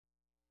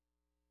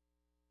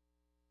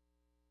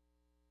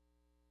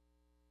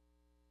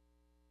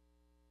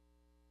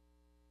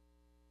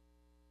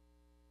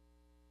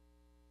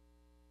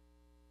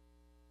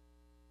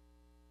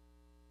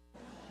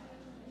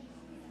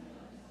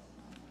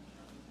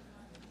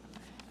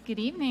Good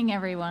evening,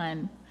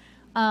 everyone.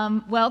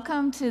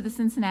 Welcome to the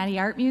Cincinnati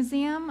Art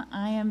Museum.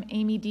 I am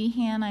Amy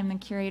Dehan. I'm the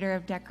curator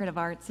of decorative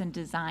arts and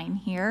design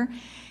here,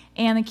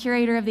 and the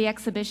curator of the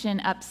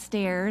exhibition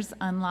upstairs,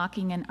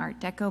 Unlocking an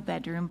Art Deco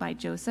Bedroom by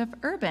Joseph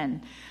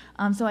Urban.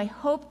 So I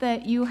hope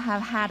that you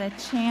have had a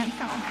chance.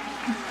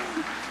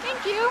 Oh.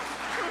 Thank you.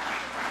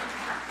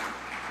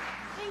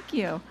 Thank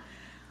you.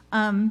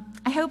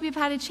 I hope you've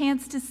had a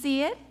chance to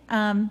see it.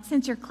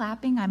 Since you're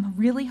clapping, I'm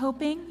really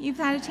hoping you've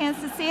had a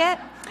chance to see it.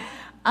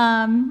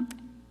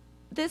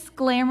 This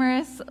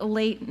glamorous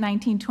late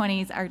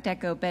 1920s Art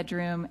Deco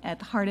bedroom at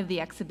the heart of the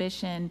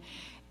exhibition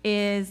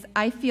is,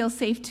 I feel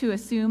safe to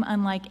assume,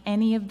 unlike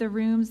any of the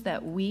rooms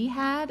that we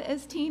had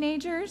as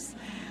teenagers.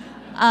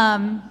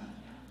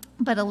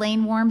 But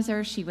Elaine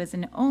Wormser, she was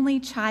an only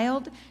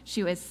child.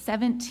 She was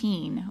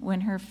 17 when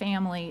her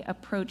family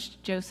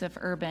approached Joseph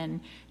Urban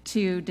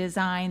to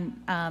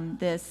design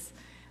this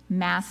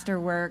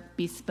masterwork,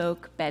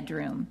 bespoke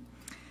bedroom.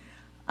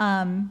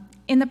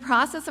 In the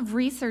process of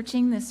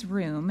researching this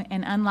room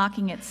and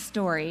unlocking its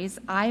stories,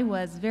 I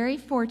was very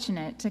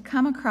fortunate to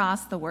come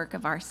across the work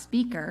of our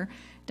speaker,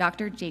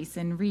 Dr.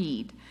 Jason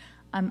Reid.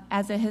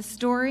 As a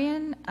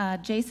historian,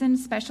 Jason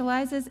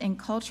specializes in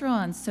cultural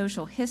and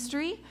social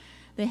history,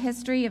 the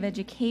history of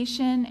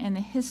education, and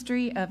the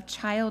history of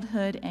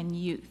childhood and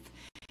youth.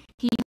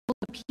 He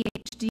holds a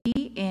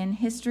PhD in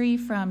history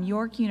from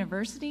York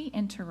University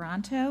in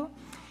Toronto,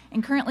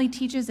 and currently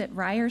teaches at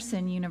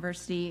Ryerson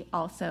University,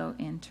 also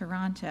in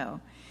Toronto.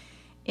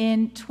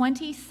 In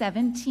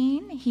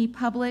 2017, he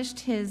published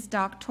his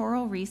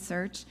doctoral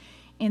research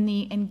in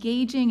the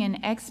engaging and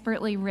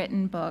expertly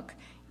written book,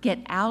 Get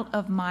Out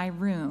of My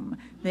Room,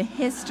 The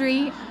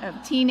History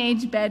of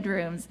Teenage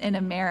Bedrooms in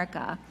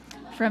America,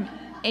 from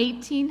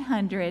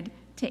 1800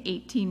 to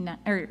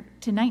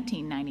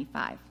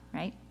 1995,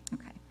 right?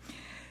 Okay.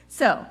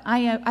 So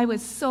I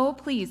was so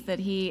pleased that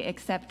he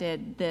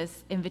accepted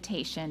this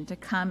invitation to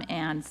come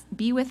and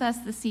be with us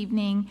this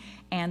evening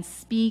and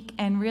speak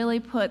and really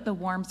put the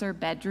Wormser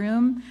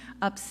bedroom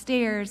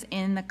upstairs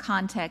in the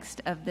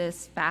context of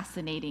this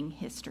fascinating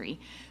history.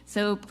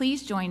 So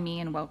please join me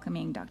in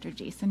welcoming Dr.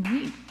 Jason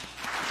Reid.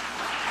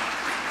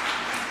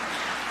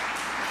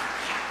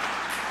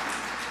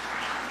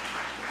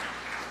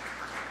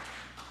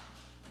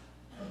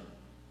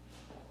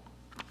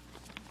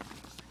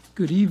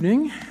 Good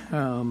evening.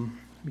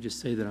 Let me just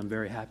say that I'm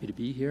very happy to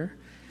be here.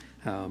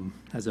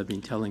 As I've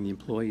been telling the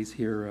employees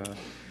here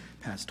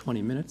past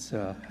 20 minutes,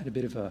 had a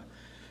bit of a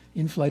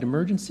in-flight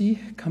emergency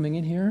coming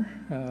in here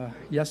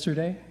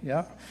yesterday.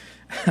 Yeah.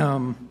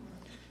 There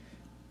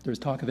was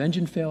talk of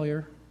engine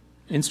failure,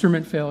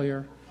 instrument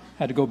failure,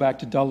 had to go back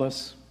to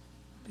Dulles,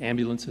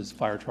 ambulances,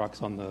 fire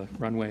trucks on the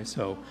runway.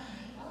 So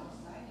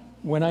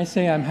when I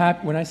say I'm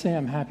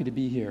happy to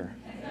be here,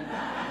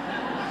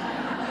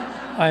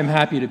 I'm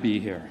happy to be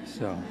here,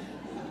 so.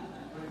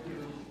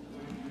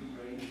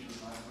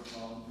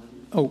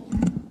 Oh,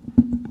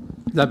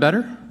 is that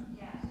better?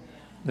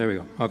 There we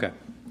go, okay.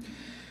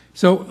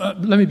 So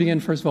let me begin,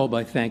 first of all,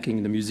 by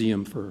thanking the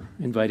museum for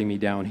inviting me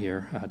down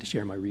here to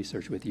share my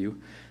research with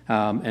you.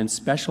 And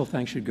special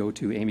thanks should go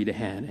to Amy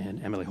Dehan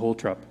and Emily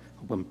Holtrup,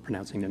 hope I'm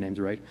pronouncing their names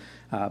right,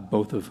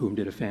 both of whom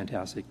did a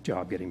fantastic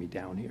job getting me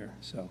down here.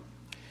 So,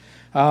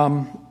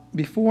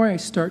 before I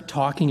start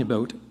talking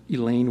about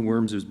Elaine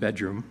Wormser's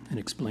bedroom and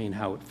explain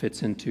how it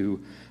fits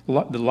into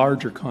the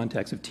larger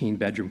context of teen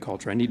bedroom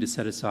culture, I need to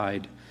set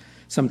aside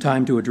some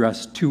time to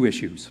address two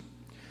issues.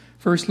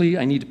 Firstly,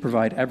 I need to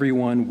provide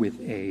everyone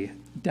with a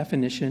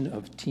definition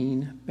of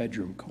teen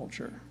bedroom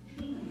culture.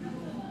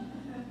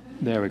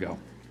 There we go.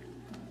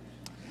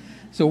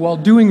 So while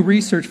doing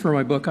research for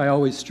my book, I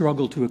always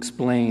struggle to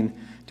explain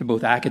to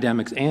both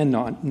academics and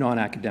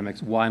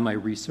non-academics why my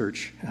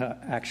research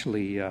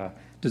actually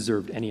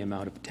deserved any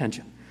amount of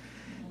attention.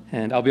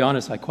 And I'll be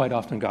honest, I quite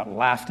often got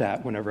laughed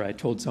at whenever I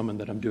told someone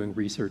that I'm doing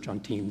research on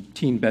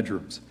teen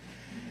bedrooms.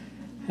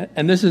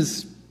 And this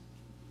is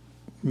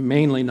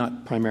mainly,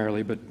 not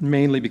primarily, but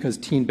mainly because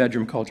teen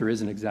bedroom culture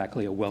isn't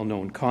exactly a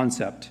well-known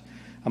concept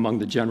among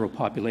the general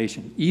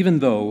population, even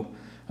though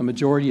a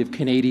majority of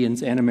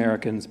Canadians and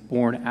Americans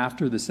born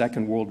after the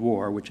Second World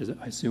War, which is,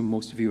 I assume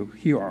most of you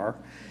here are,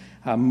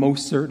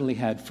 most certainly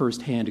had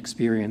firsthand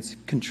experience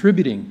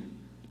contributing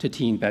to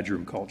teen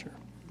bedroom culture.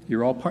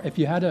 You're all part. If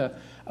you had a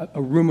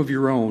room of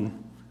your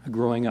own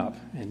growing up,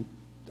 and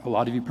a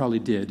lot of you probably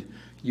did,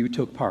 you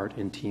took part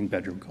in teen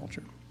bedroom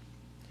culture.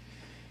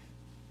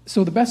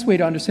 So the best way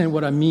to understand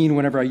what I mean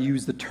whenever I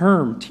use the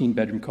term teen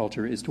bedroom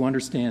culture is to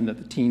understand that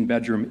the teen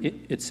bedroom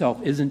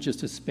itself isn't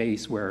just a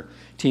space where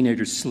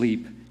teenagers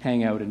sleep,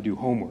 hang out, and do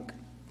homework.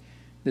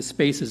 This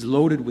space is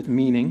loaded with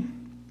meaning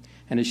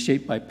and is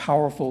shaped by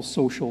powerful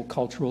social,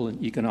 cultural,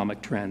 and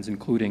economic trends,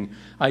 including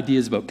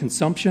ideas about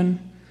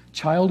consumption,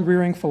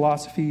 child-rearing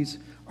philosophies,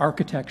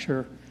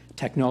 architecture,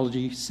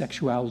 technology,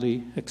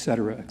 sexuality,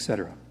 etc.,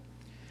 etc.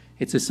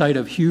 It's a site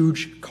of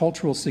huge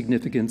cultural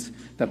significance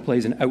that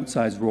plays an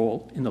outsized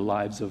role in the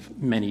lives of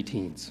many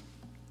teens.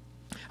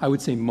 I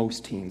would say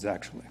most teens,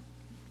 actually.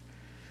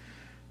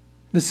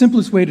 The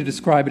simplest way to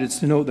describe it is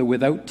to note that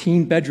without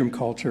teen bedroom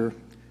culture,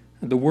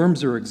 the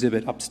Wormser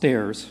exhibit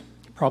upstairs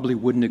probably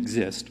wouldn't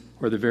exist,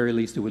 or at the very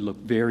least it would look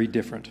very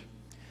different.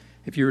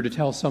 If you were to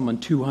tell someone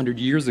 200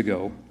 years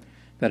ago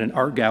that an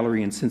art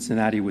gallery in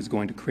Cincinnati was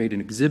going to create an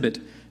exhibit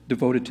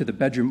devoted to the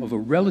bedroom of a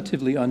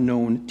relatively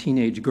unknown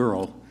teenage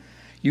girl,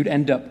 you'd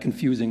end up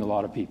confusing a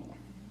lot of people.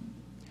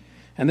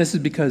 And this is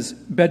because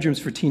bedrooms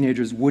for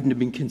teenagers wouldn't have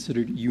been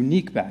considered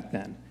unique back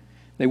then.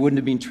 They wouldn't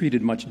have been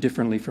treated much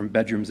differently from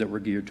bedrooms that were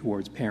geared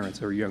towards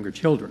parents or younger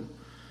children.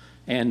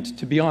 And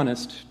to be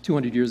honest,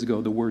 200 years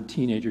ago, the word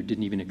teenager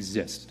didn't even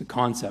exist. The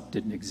concept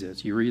didn't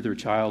exist. You were either a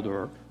child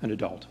or an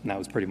adult, and that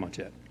was pretty much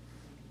it.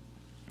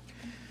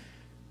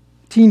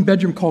 Teen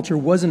bedroom culture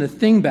wasn't a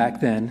thing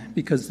back then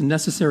because the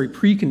necessary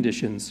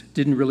preconditions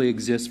didn't really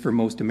exist for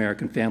most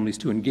American families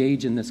to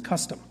engage in this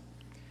custom.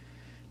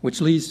 Which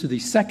leads to the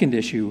second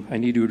issue I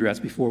need to address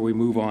before we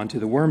move on to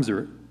the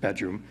Wormser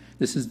bedroom.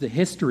 This is the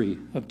history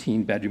of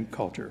teen bedroom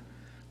culture.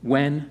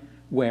 When,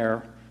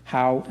 where,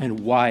 how, and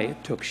why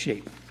it took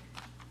shape.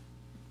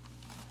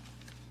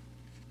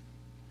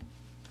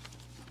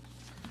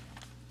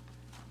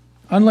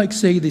 Unlike,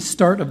 say, the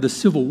start of the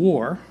Civil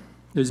War,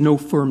 there's no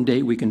firm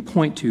date we can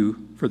point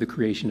to for the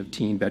creation of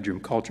teen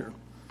bedroom culture.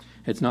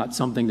 It's not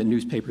something that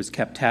newspapers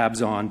kept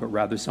tabs on, but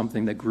rather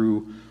something that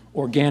grew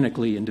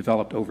organically and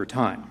developed over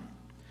time.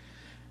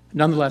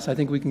 Nonetheless, I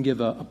think we can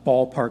give a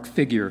ballpark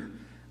figure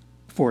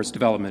for its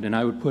development, and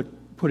I would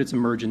put its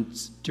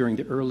emergence during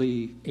the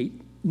early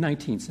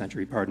 19th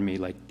century,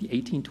 like the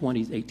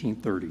 1820s,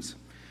 1830s.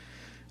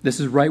 This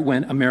is right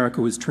when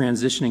America was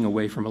transitioning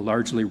away from a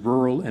largely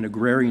rural and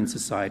agrarian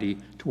society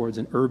towards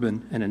an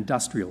urban and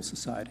industrial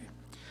society.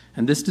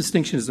 And this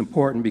distinction is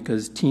important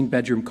because teen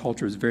bedroom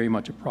culture is very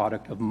much a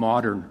product of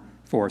modern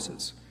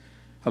forces,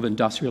 of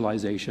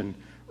industrialization,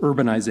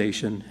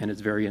 urbanization, and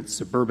its variant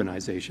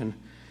suburbanization,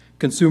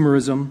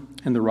 consumerism,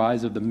 and the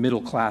rise of the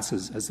middle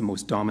classes as the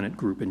most dominant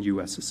group in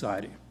U.S.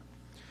 society.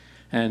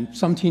 And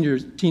some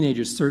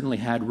teenagers certainly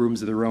had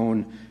rooms of their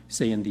own,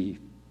 say in the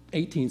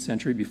 18th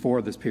century,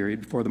 before this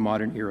period, before the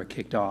modern era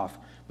kicked off,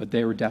 but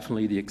they were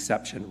definitely the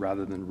exception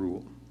rather than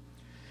rule.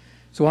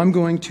 So I'm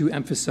going to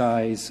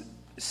emphasize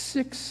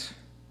six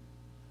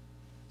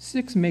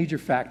major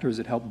factors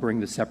that help bring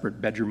the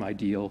separate bedroom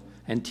ideal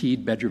and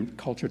teen bedroom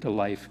culture to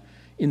life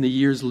in the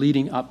years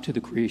leading up to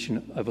the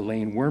creation of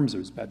Elaine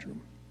Wormser's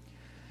bedroom.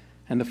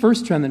 And the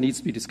first trend that needs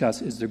to be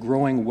discussed is the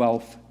growing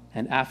wealth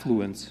and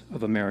affluence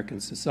of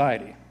American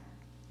society.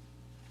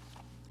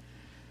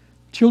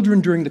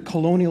 Children during the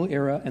colonial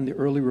era and the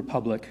early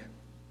republic,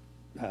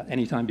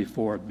 anytime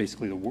before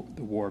basically the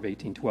War of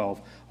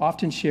 1812,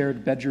 often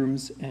shared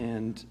beds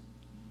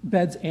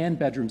and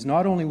bedrooms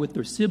not only with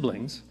their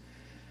siblings,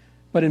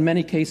 but in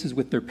many cases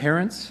with their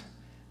parents,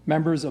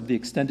 members of the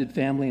extended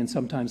family, and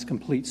sometimes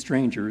complete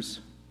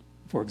strangers,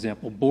 for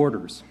example,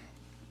 boarders.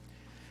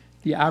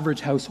 The average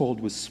household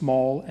was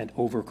small and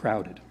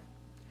overcrowded.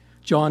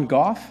 John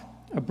Goff,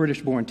 a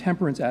British-born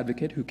temperance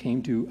advocate who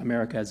came to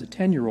America as a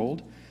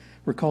 10-year-old,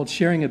 recalled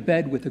sharing a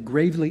bed with a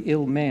gravely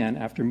ill man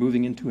after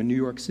moving into a New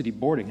York City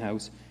boarding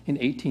house in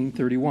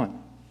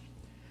 1831.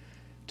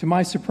 To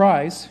my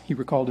surprise, he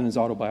recalled in his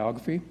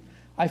autobiography,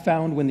 I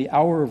found when the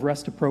hour of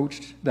rest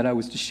approached that I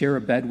was to share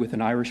a bed with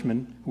an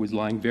Irishman who was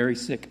lying very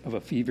sick of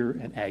a fever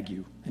and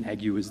ague. And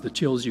ague is the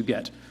chills you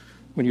get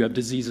when you have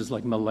diseases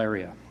like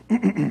malaria.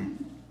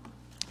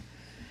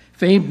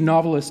 Famed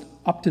novelist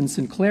Upton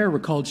Sinclair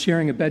recalled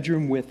sharing a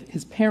bedroom with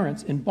his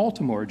parents in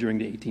Baltimore during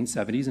the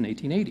 1870s and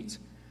 1880s.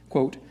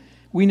 Quote,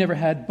 "We never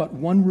had but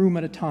one room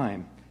at a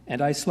time,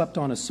 and I slept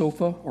on a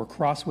sofa or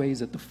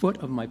crossways at the foot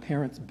of my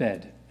parents'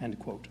 bed," end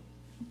quote.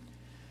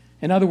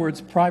 In other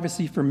words,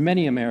 privacy for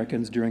many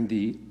Americans during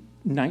the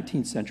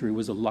 19th century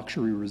was a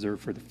luxury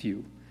reserved for the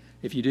few.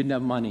 If you didn't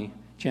have money,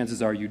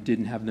 chances are you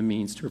didn't have the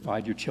means to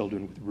provide your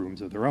children with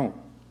rooms of their own.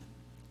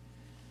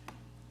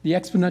 The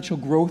exponential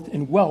growth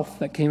in wealth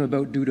that came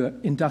about due to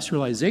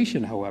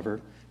industrialization, however,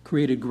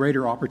 created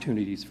greater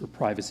opportunities for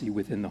privacy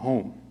within the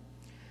home.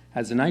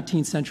 As the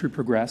 19th century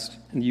progressed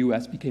and the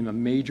U.S. became a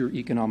major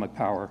economic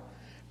power,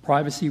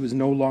 privacy was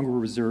no longer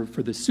reserved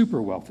for the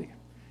super wealthy.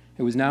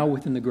 It was now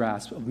within the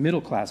grasp of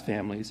middle-class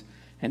families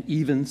and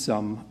even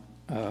some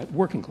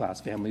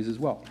working-class families as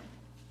well.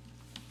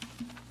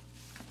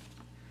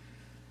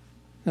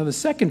 Now, the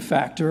second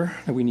factor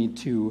that we need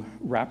to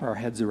wrap our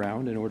heads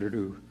around in order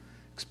to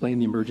explain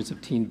the emergence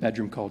of teen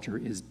bedroom culture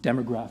is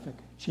demographic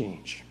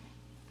change.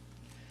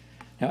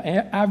 Now,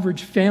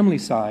 average family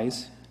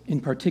size, in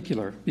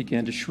particular,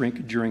 began to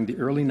shrink during the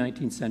early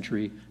 19th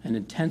century and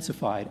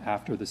intensified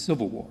after the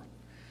Civil War.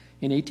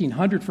 In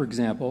 1800, for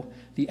example,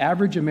 the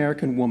average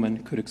American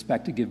woman could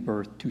expect to give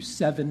birth to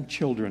 7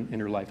 children in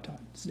her lifetime.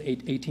 This is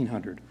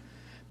 1800.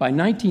 By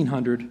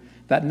 1900,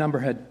 that number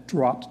had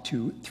dropped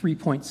to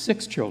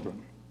 3.6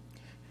 children.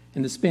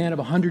 In the span of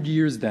 100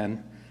 years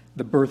then,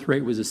 the birth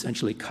rate was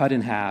essentially cut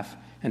in half,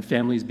 and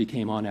families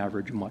became, on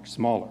average, much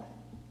smaller.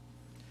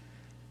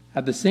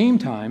 At the same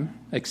time,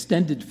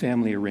 extended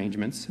family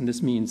arrangements, and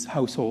this means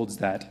households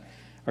that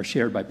are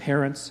shared by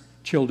parents,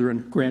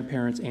 children,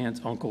 grandparents,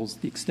 aunts, uncles,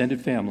 the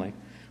extended family,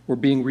 were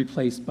being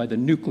replaced by the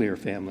nuclear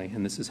family,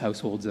 and this is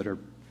households that are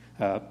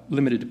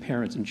limited to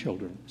parents and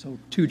children, so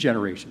 2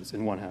 generations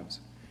in one house.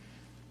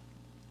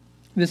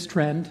 This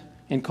trend,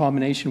 in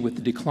combination with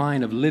the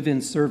decline of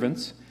live-in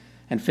servants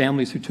and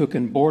families who took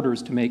in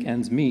boarders to make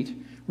ends meet,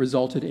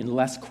 resulted in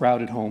less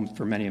crowded homes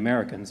for many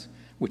Americans,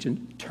 which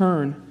in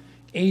turn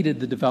aided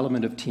the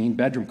development of teen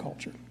bedroom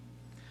culture.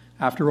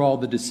 After all,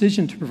 the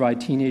decision to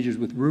provide teenagers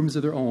with rooms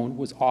of their own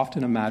was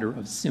often a matter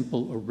of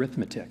simple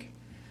arithmetic.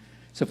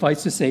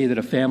 Suffice to say that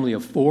a family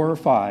of 4 or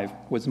 5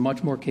 was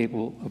much more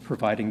capable of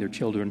providing their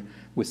children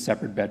with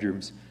separate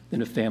bedrooms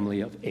than a family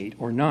of 8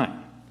 or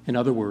 9. In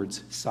other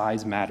words,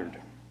 size mattered.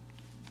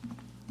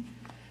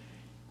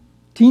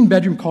 Teen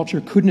bedroom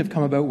culture couldn't have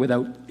come about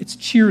without its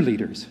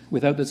cheerleaders,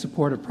 without the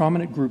support of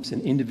prominent groups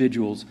and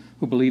individuals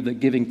who believed that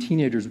giving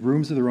teenagers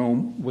rooms of their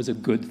own was a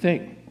good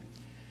thing.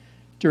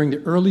 During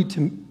the early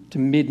to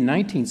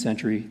mid-19th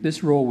century,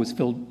 this role was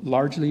filled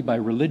largely by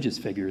religious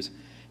figures,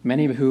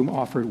 many of whom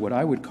offered what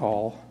I would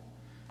call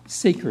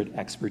sacred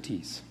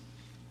expertise.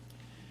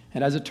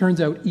 And as it turns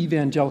out,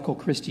 evangelical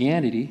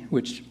Christianity,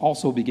 which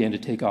also began to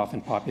take off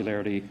in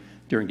popularity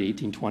during the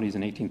 1820s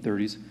and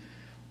 1830s,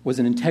 was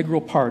an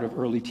integral part of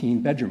early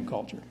teen bedroom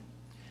culture.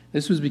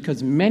 This was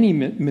because many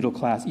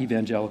middle-class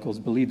evangelicals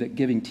believed that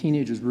giving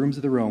teenagers rooms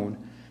of their own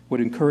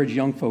would encourage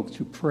young folks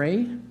to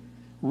pray,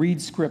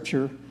 read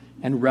scripture,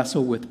 and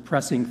wrestle with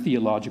pressing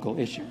theological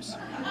issues.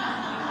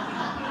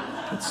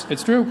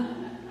 It's true.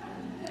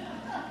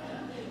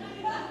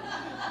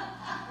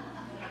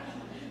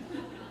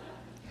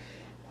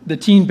 The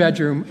teen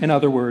bedroom, in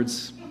other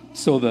words,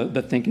 so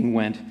the thinking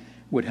went,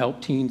 would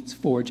help teens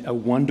forge a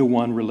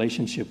one-to-one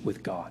relationship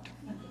with God.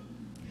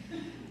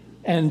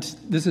 And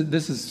this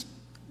is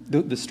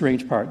the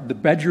strange part. The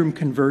bedroom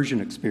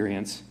conversion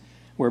experience,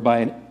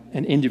 whereby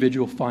an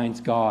individual finds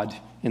God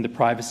in the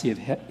privacy of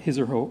his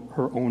or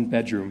her own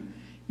bedroom,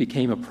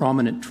 became a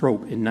prominent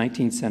trope in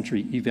 19th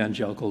century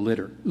evangelical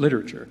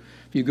literature.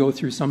 If you go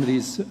through some of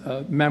these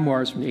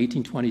memoirs from the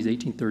 1820s,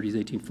 1830s,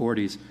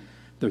 1840s,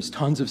 there's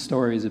tons of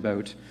stories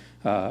about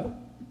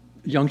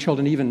young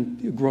children,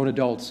 even grown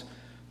adults,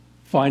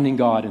 finding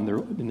God in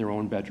their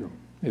own bedroom.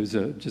 It was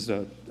just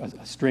a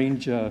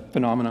strange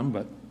phenomenon,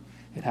 but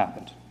it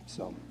happened.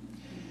 So,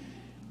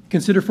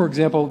 consider, for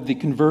example, the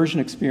conversion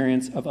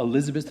experience of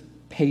Elizabeth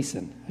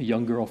Payson, a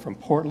young girl from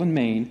Portland,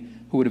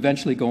 Maine, who would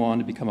eventually go on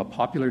to become a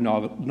popular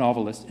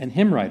novelist and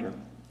hymn writer.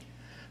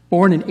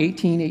 Born in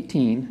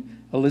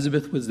 1818,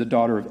 Elizabeth was the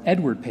daughter of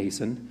Edward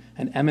Payson,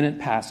 an eminent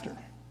pastor.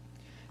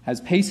 As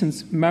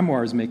Payson's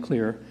memoirs make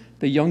clear,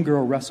 the young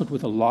girl wrestled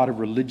with a lot of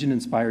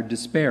religion-inspired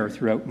despair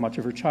throughout much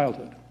of her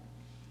childhood,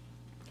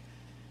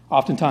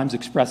 oftentimes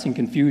expressing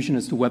confusion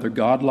as to whether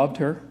God loved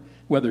her,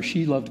 whether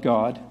she loved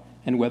God,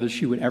 and whether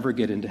she would ever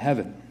get into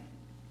heaven.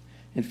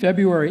 In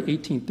February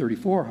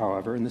 1834,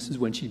 however, and this is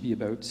when she'd be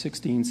about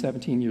 16,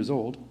 17 years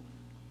old,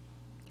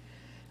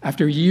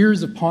 after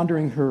years of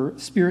pondering her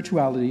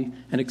spirituality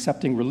and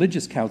accepting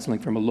religious counseling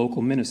from a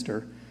local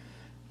minister,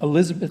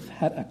 Elizabeth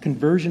had a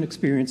conversion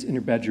experience in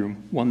her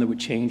bedroom, one that would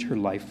change her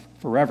life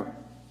forever.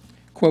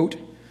 Quote,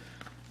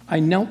 "I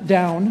knelt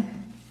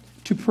down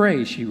to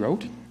pray," she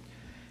wrote,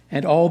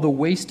 "and all the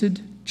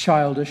wasted,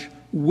 childish,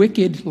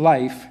 wicked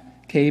life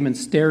came and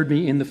stared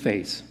me in the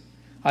face.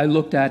 I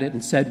looked at it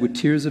and said with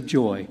tears of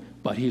joy,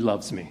 'But he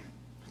loves me.'"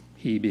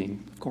 He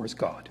being, of course,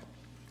 God.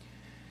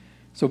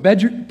 So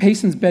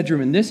Payson's bedroom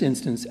in this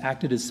instance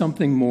acted as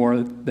something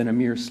more than a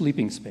mere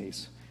sleeping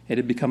space. It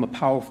had become a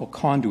powerful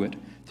conduit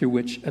through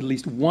which at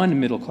least one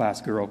middle-class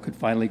girl could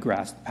finally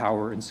grasp the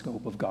power and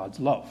scope of God's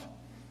love.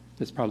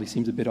 This probably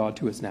seems a bit odd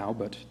to us now,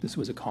 but this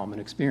was a common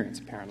experience,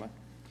 apparently.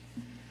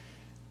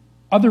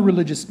 Other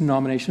religious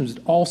denominations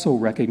also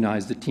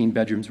recognized the teen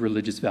bedroom's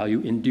religious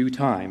value in due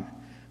time,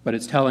 but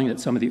it's telling that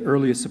some of the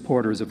earliest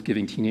supporters of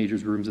giving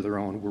teenagers rooms of their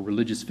own were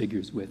religious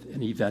figures with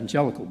an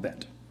evangelical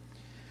bent.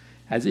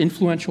 As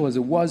influential as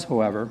it was,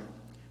 however,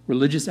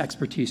 religious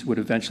expertise would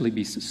eventually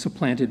be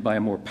supplanted by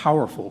a more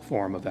powerful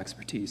form of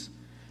expertise,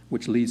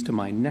 which leads to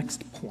my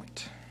next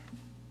point.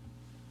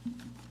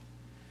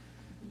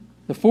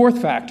 The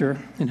fourth factor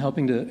in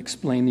helping to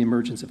explain the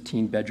emergence of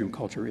teen bedroom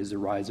culture is the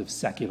rise of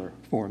secular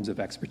forms of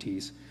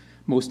expertise,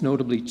 most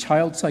notably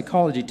child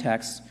psychology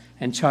texts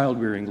and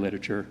child-rearing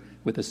literature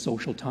with a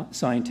social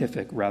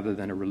scientific rather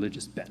than a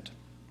religious bent.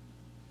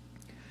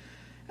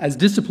 As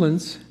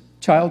disciplines,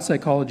 child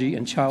psychology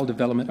and child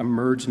development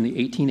emerged in the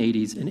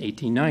 1880s and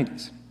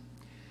 1890s.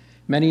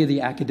 Many of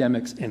the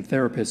academics and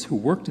therapists who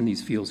worked in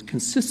these fields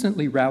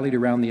consistently rallied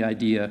around the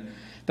idea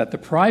that the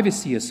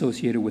privacy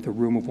associated with a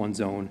room of one's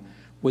own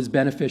was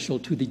beneficial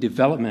to the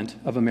development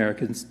of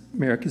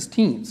America's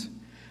teens,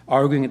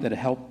 arguing that it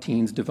helped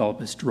teens develop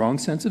a strong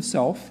sense of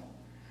self,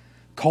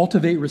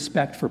 cultivate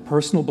respect for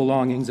personal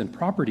belongings and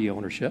property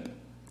ownership,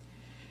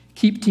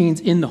 keep teens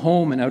in the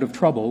home and out of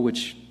trouble,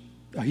 which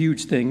a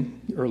huge thing,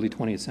 early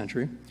 20th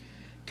century,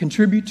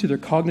 contribute to their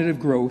cognitive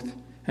growth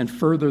and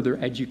further their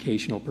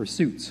educational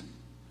pursuits.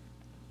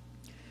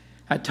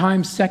 At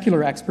times,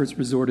 secular experts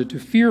resorted to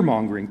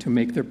fear-mongering to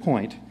make their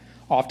point,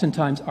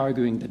 oftentimes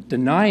arguing that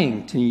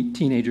denying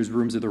teenagers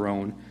rooms of their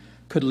own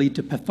could lead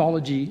to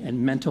pathology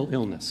and mental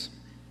illness.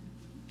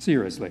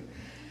 Seriously.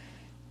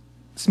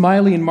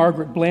 Smiley and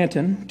Margaret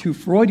Blanton, two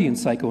Freudian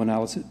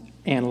psychoanalysts,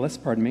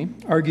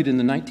 argued in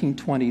the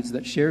 1920s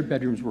that shared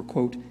bedrooms were,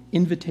 quote,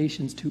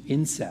 invitations to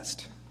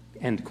incest,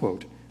 end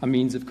quote, a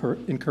means of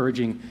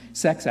encouraging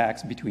sex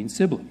acts between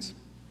siblings.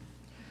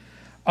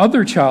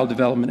 Other child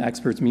development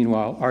experts,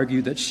 meanwhile,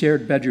 argued that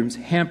shared bedrooms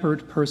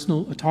hampered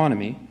personal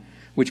autonomy,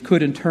 which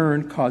could in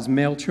turn cause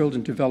male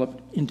children to develop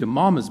into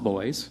mama's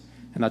boys,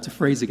 and that's a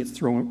phrase that gets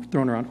thrown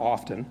around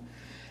often,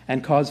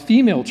 and cause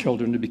female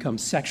children to become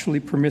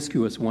sexually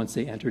promiscuous once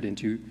they entered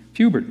into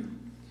puberty.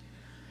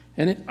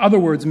 And in other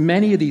words,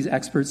 many of these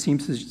experts seem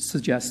to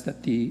suggest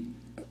that the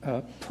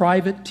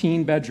private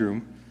teen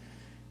bedroom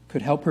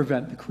could help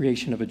prevent the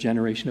creation of a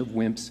generation of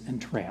wimps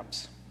and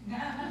tramps.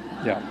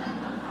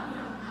 Yeah.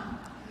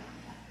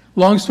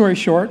 Long story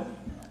short,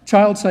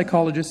 child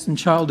psychologists and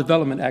child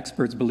development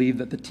experts believe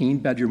that the teen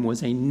bedroom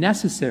was a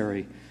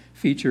necessary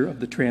feature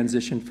of the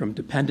transition from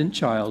dependent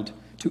child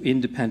to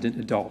independent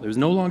adult. It was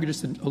no longer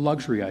just a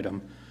luxury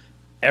item.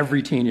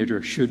 Every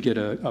teenager should get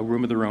a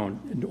room of their own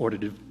in order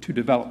to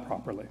develop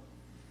properly.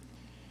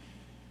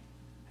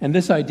 And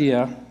this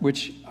idea,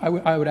 which I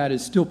would add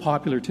is still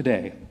popular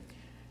today,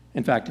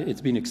 in fact,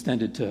 it's been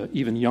extended to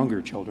even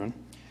younger children,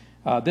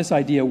 this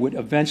idea would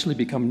eventually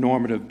become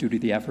normative due to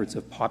the efforts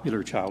of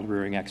popular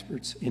child-rearing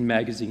experts in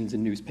magazines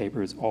and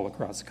newspapers all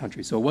across the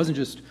country. So it wasn't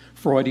just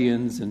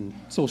Freudians and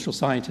social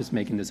scientists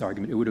making this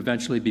argument. It would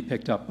eventually be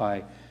picked up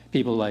by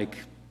people like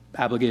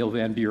Abigail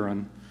Van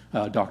Buren,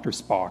 Dr.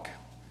 Spock,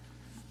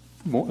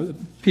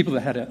 people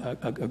that had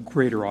a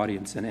greater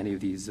audience than any of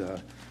these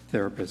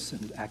therapists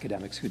and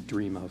academics could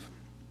dream of.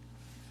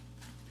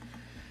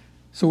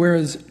 So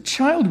whereas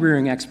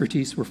child-rearing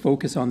expertise were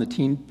focused on the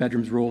teen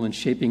bedroom's role in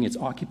shaping its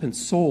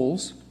occupants'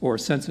 souls or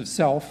sense of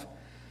self,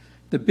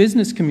 the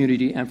business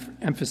community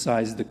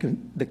emphasized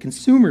the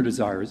consumer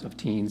desires of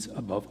teens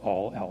above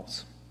all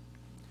else.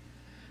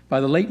 By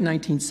the late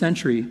 19th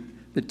century,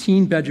 the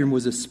teen bedroom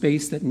was a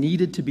space that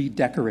needed to be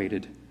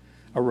decorated,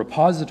 a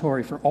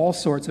repository for all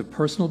sorts of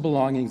personal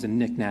belongings and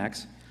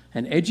knickknacks,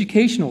 an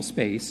educational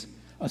space,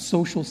 a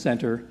social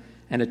center,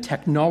 and a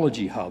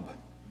technology hub.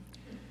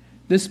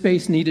 This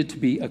space needed to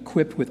be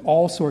equipped with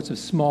all sorts of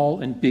small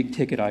and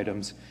big-ticket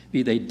items,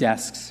 be they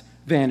desks,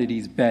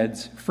 vanities,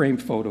 beds,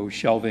 framed photos,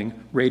 shelving,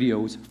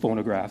 radios,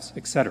 phonographs,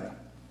 etc.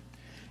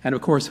 And of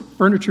course,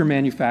 furniture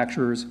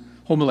manufacturers,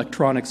 home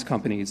electronics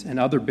companies, and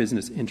other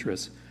business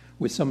interests,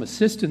 with some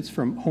assistance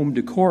from home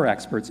decor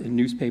experts in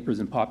newspapers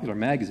and popular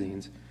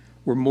magazines,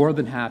 were more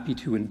than happy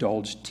to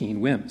indulge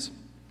teen whims.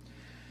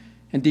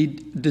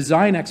 Indeed,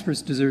 design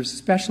experts deserve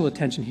special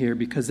attention here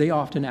because they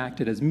often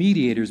acted as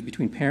mediators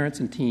between parents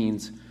and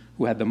teens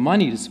who had the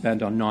money to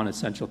spend on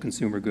non-essential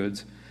consumer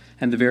goods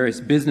and the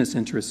various business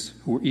interests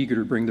who were eager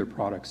to bring their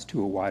products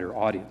to a wider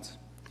audience.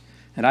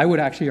 And I would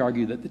actually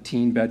argue that the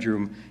teen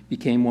bedroom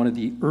became one of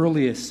the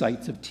earliest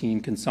sites of teen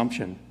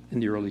consumption in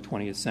the early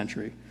 20th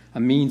century, a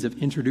means of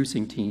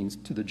introducing teens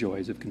to the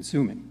joys of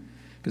consuming.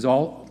 Because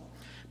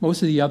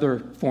most of the other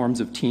forms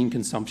of teen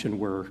consumption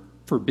were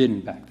forbidden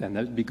back then.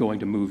 That would be going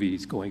to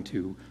movies, going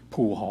to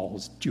pool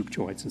halls, juke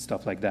joints, and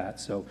stuff like that.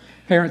 So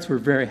parents were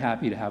very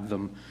happy to have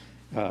them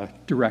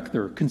direct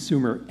their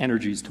consumer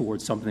energies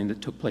towards something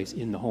that took place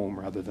in the home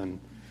rather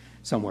than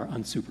somewhere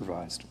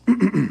unsupervised.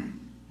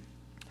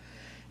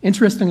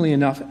 Interestingly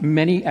enough,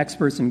 many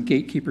experts and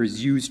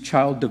gatekeepers use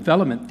child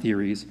development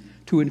theories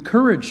to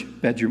encourage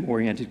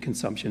bedroom-oriented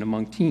consumption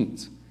among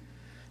teens.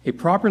 A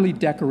properly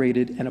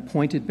decorated and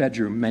appointed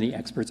bedroom, many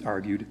experts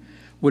argued,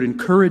 would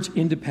encourage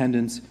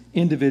independence,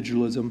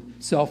 individualism,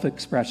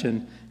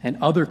 self-expression, and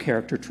other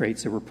character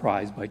traits that were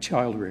prized by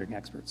child-rearing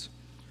experts.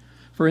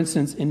 For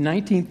instance, in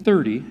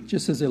 1930,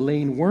 just as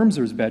Elaine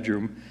Wormser's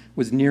bedroom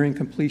was nearing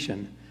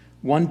completion,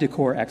 one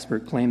decor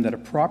expert claimed that a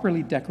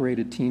properly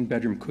decorated teen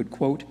bedroom could,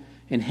 quote,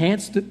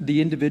 enhance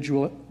the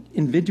individuality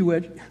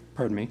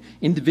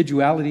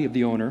of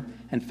the owner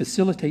and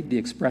facilitate the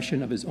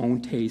expression of his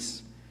own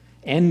tastes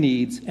and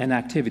needs and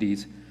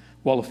activities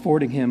while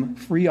affording him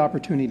free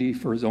opportunity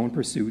for his own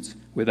pursuits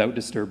without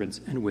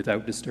disturbance and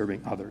without disturbing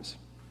others.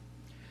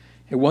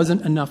 It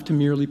wasn't enough to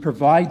merely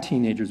provide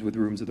teenagers with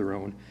rooms of their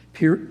own.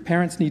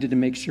 Parents needed to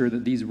make sure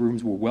that these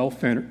rooms were well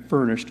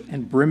furnished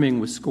and brimming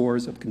with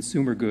scores of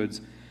consumer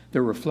goods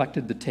that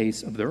reflected the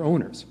tastes of their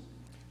owners.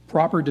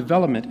 Proper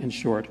development, in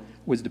short,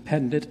 was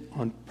dependent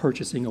on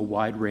purchasing a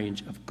wide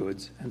range of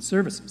goods and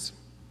services.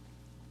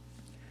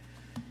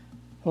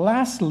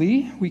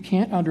 Lastly, we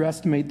can't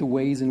underestimate the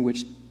ways in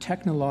which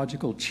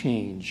technological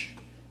change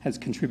has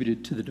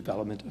contributed to the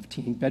development of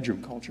teen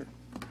bedroom culture.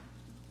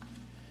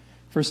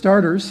 For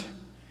starters,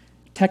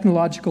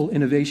 technological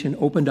innovation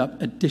opened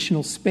up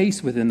additional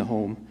space within the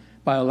home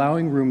by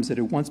allowing rooms that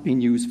had once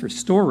been used for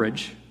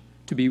storage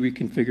to be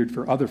reconfigured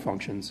for other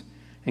functions,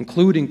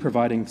 including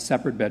providing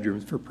separate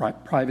bedrooms for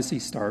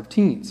privacy-starved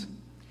teens.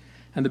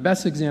 And the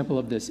best example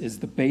of this is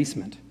the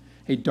basement,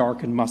 a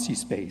dark and musty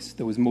space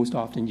that was most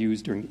often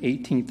used during the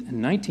 18th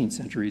and 19th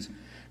centuries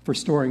for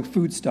storing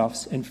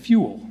foodstuffs and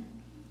fuel.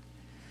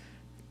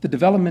 The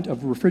development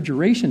of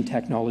refrigeration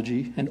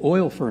technology and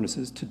oil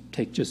furnaces, to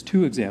take just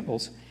two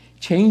examples,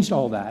 changed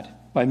all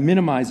that by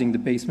minimizing the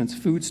basement's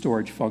food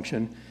storage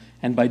function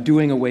and by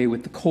doing away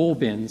with the coal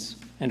bins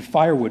and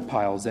firewood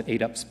piles that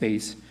ate up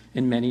space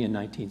in many a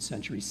 19th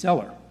century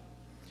cellar.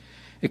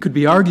 It could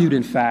be argued,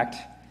 in fact,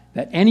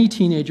 that any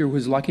teenager who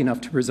was lucky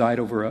enough to preside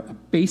over a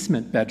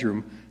basement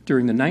bedroom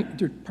during the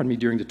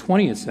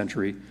 20th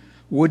century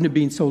wouldn't have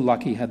been so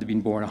lucky had they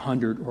been born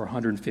 100 or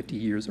 150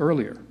 years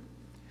earlier.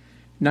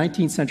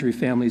 19th century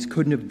families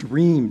couldn't have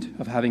dreamed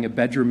of having a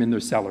bedroom in their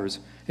cellars,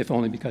 if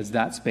only because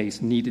that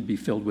space needed to be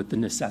filled with the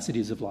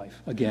necessities of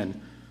life.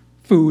 Again,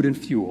 food and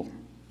fuel.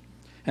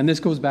 And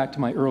this goes back to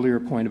my earlier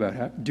point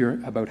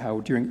about how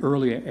during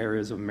earlier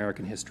eras of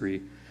American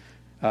history,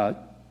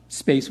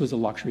 space was a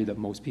luxury that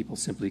most people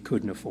simply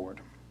couldn't afford.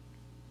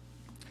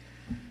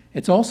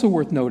 It's also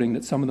worth noting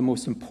that some of the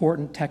most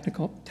important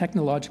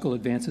technological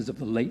advances of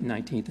the late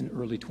 19th and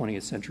early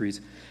 20th centuries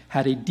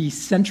had a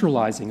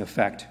decentralizing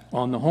effect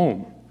on the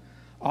home,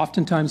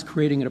 oftentimes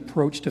creating an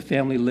approach to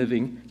family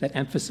living that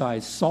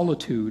emphasized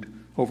solitude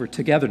over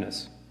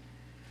togetherness.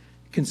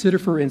 Consider,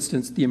 for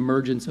instance, the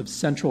emergence of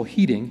central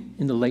heating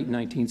in the late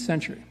 19th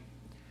century.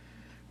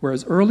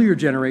 Whereas earlier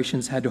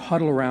generations had to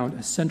huddle around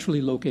a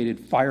centrally located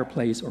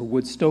fireplace or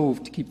wood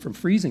stove to keep from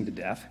freezing to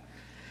death,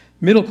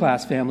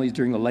 middle-class families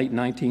during the late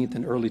 19th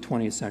and early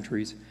 20th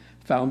centuries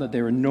found that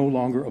they were no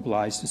longer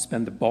obliged to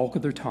spend the bulk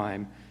of their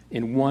time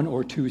in one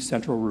or two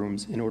central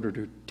rooms in order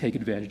to take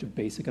advantage of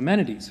basic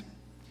amenities.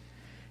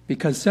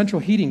 Because central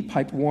heating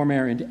piped warm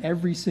air into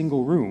every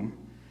single room,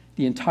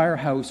 the entire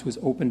house was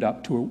opened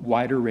up to a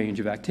wider range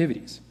of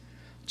activities.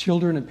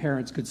 Children and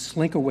parents could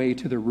slink away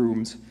to their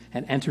rooms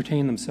and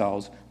entertain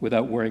themselves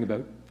without worrying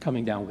about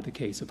coming down with a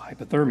case of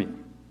hypothermia.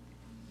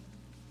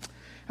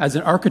 As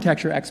an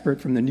architecture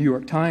expert from the New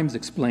York Times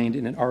explained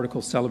in an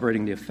article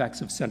celebrating the effects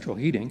of central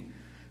heating,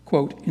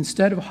 quote,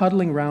 "Instead of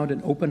huddling around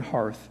an open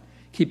hearth,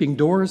 keeping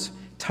doors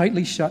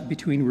tightly shut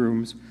between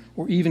rooms,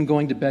 or even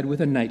going to bed with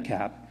a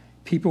nightcap,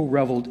 people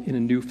reveled in a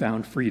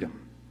newfound freedom.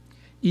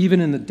 Even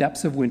in the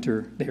depths of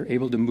winter, they are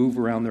able to move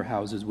around their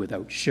houses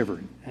without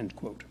shivering," end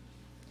quote.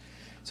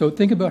 So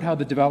think about how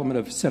the development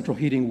of central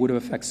heating would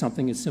have affected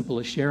something as simple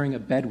as sharing a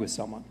bed with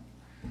someone.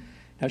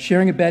 Now,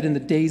 sharing a bed in the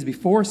days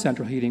before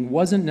central heating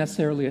wasn't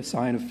necessarily a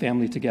sign of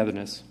family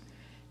togetherness.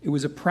 It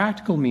was a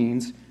practical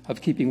means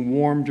of keeping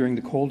warm during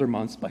the colder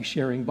months by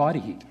sharing body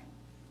heat.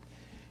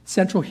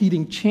 Central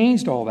heating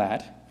changed all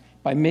that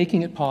by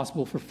making it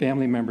possible for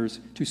family members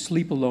to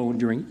sleep alone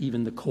during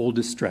even the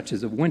coldest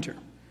stretches of winter.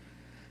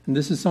 And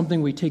this is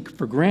something we take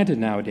for granted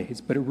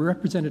nowadays, but it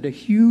represented a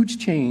huge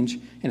change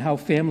in how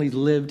families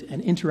lived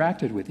and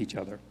interacted with each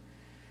other.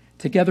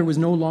 Together was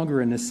no longer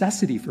a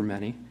necessity for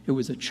many, it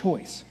was a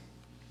choice.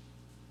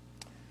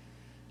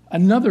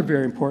 Another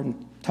very important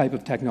type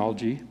of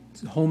technology,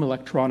 home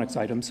electronics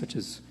items such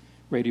as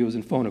radios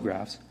and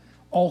phonographs,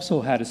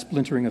 also had a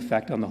splintering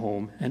effect on the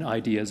home and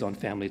ideas on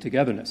family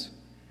togetherness.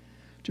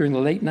 During the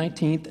late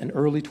 19th and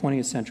early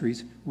 20th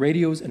centuries,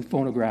 radios and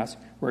phonographs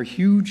were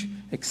huge,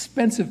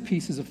 expensive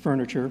pieces of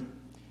furniture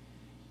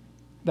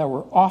that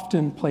were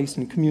often placed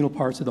in communal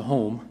parts of the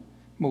home,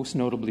 most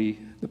notably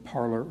the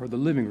parlor or the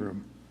living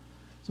room.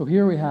 So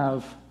here we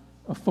have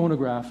a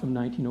phonograph from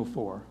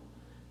 1904.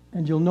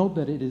 And you'll note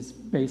that it is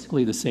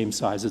basically the same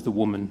size as the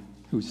woman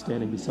who's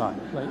standing beside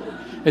it. Right?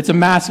 It's a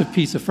massive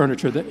piece of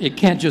furniture that it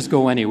can't just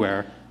go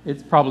anywhere.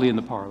 It's probably in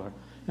the parlor.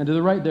 And to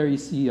the right there, you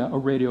see a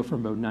radio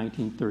from about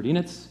 1930. And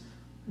it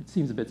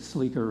seems a bit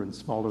sleeker and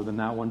smaller than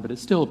that one, but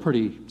it's still a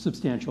pretty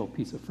substantial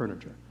piece of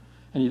furniture.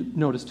 And you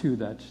notice, too,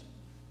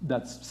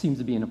 that seems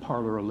to be in a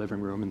parlor or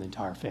living room, and the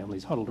entire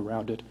family's huddled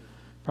around it,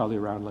 probably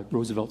around like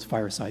Roosevelt's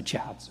fireside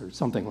chats or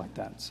something like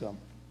that. So.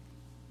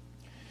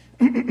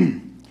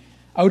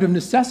 Out of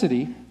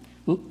necessity,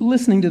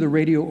 listening to the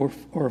radio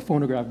or a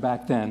phonograph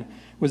back then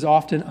was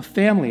often a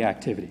family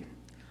activity.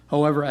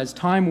 However, as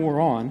time wore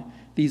on,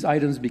 these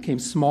items became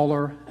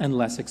smaller and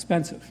less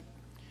expensive,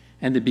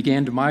 and they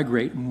began to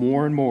migrate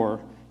more and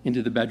more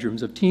into the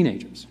bedrooms of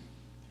teenagers.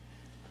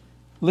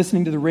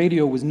 Listening to the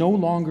radio was no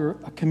longer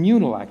a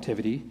communal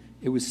activity,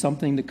 it was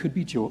something that could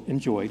be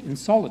enjoyed in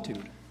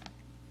solitude.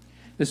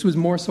 This was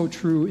more so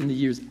true in the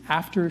years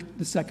after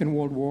the Second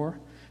World War,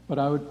 but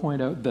I would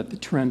point out that the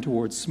trend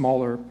towards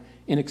smaller,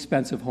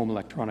 inexpensive home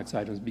electronics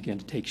items began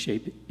to take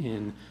shape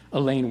in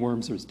Elaine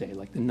Wormser's day,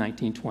 like the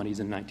 1920s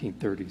and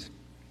 1930s.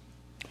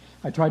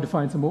 I tried to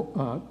find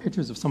some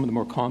pictures of some of the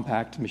more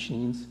compact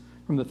machines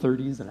from the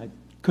 30s, and I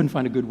couldn't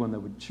find a good one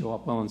that would show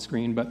up well on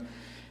screen, but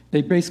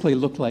they basically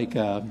looked like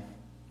a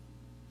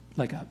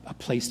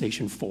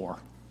PlayStation 4,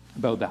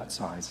 about that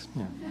size.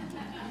 Yeah.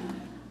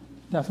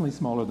 Definitely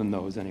smaller than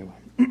those, anyway.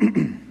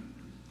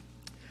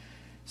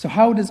 So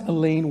how does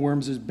Elaine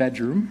Wormser's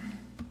bedroom,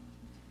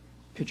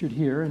 pictured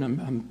here, and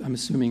I'm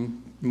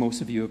assuming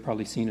most of you have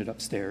probably seen it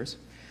upstairs,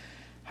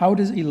 how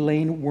does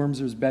Elaine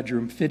Wormser's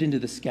bedroom fit into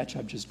the sketch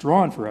I've just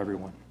drawn for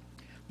everyone?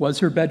 Was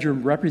her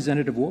bedroom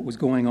representative of what was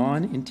going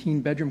on in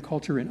teen bedroom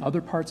culture in other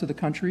parts of the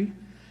country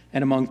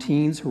and among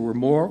teens who were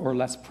more or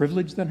less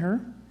privileged than her?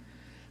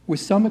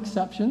 With some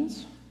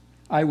exceptions,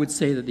 I would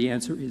say that the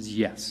answer is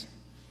yes.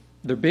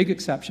 They're big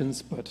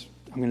exceptions, but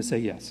I'm going to say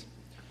yes.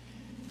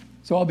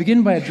 So I'll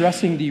begin by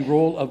addressing the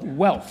role of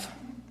wealth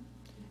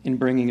in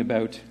bringing the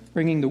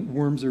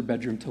Wormser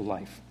bedroom to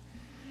life.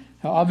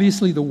 Now,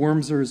 obviously, the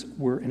Wormsers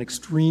were an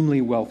extremely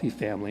wealthy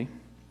family.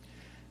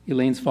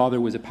 Elaine's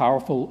father was a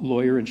powerful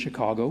lawyer in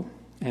Chicago,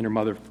 and her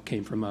mother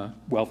came from a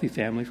wealthy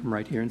family from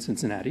right here in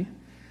Cincinnati.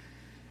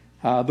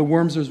 The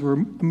Wormsers were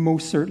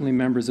most certainly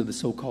members of the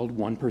so-called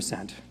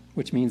 1%,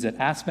 which means that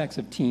aspects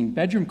of teen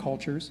bedroom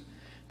cultures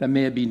that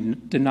may have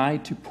been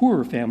denied to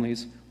poorer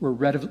families were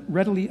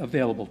readily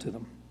available to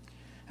them.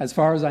 As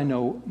far as I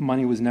know,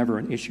 money was never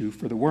an issue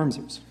for the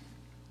Wormsers.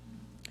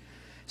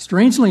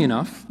 Strangely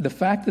enough, the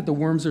fact that the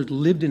Wormsers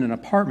lived in an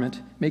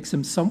apartment makes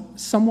them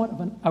somewhat of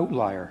an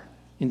outlier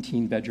in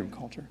teen bedroom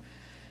culture.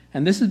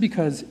 And this is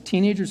because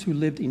teenagers who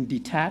lived in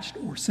detached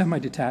or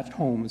semi-detached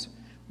homes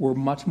were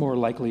much more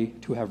likely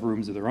to have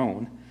rooms of their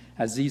own,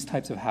 as these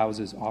types of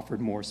houses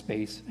offered more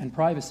space and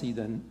privacy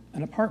than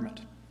an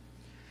apartment.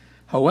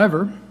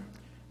 However,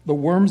 the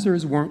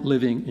Wormsers weren't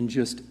living in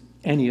just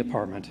any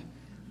apartment.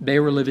 They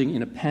were living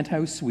in a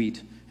penthouse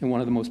suite in one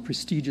of the most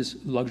prestigious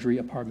luxury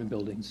apartment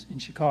buildings in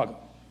Chicago.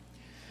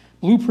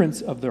 Blueprints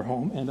of their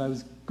home, and I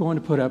was going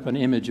to put up an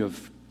image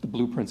of the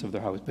blueprints of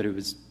their house, but it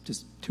was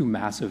just too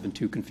massive and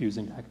too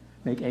confusing to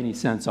make any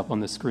sense up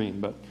on the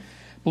screen. But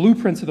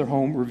blueprints of their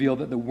home reveal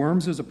that the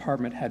Wormsers'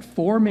 apartment had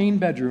 4 main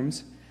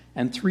bedrooms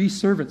and 3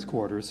 servants'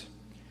 quarters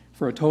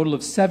for a total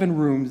of 7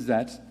 rooms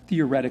that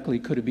theoretically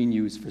could have been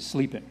used for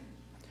sleeping.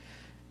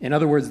 In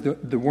other words, the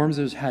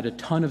Wormsers had a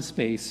ton of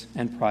space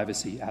and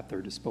privacy at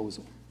their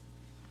disposal.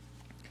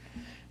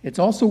 It's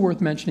also worth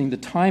mentioning the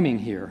timing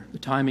here,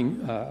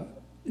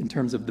 in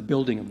terms of the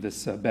building of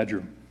this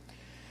bedroom.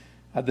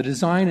 The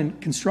design and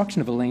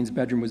construction of Elaine's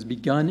bedroom was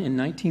begun in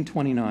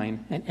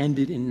 1929 and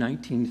ended in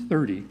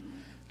 1930,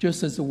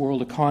 just as the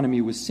world economy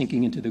was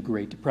sinking into the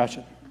Great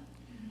Depression.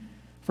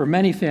 For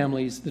many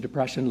families, the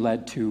Depression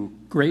led to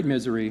great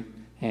misery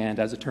and,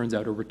 as it turns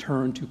out, a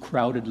return to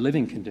crowded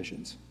living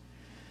conditions.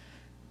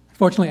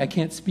 Fortunately, I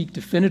can't speak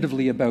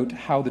definitively about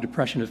how the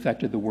Depression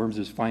affected the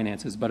Wormsers'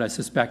 finances, but I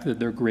suspect that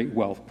their great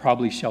wealth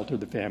probably sheltered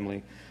the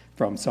family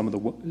from some of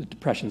the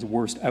Depression's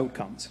worst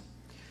outcomes.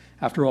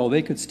 After all,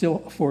 they could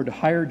still afford to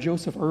hire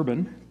Joseph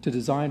Urban to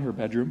design her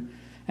bedroom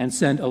and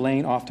send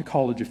Elaine off to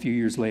college a few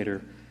years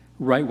later,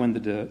 right when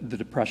the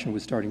Depression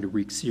was starting to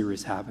wreak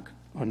serious havoc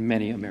on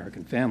many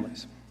American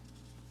families.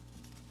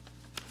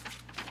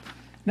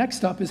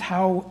 Next up is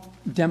how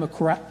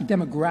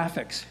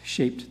demographics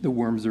shaped the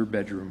Wormser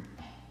bedroom.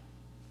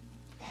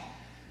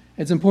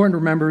 It's important to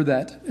remember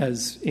that,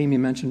 as Amy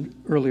mentioned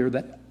earlier,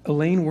 that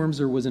Elaine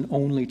Wormser was an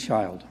only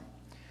child.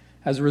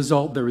 As a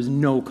result, there is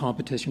no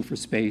competition for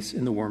space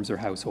in the Wormser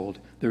household.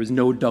 There is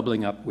no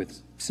doubling up with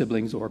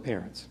siblings or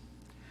parents.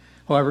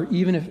 However,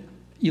 even if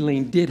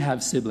Elaine did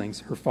have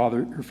siblings, her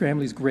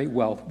family's great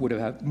wealth would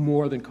have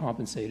more than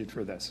compensated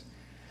for this.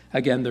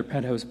 Again, their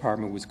penthouse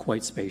apartment was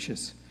quite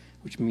spacious,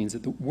 which means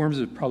that the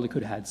Wormsers probably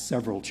could have had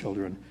several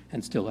children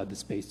and still had the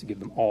space to give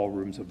them all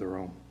rooms of their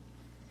own.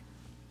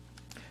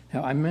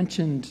 Now, I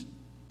mentioned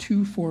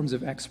 2 forms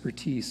of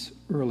expertise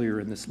earlier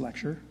in this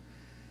lecture: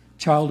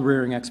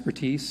 child-rearing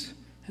expertise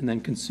and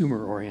then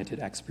consumer-oriented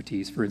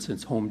expertise, for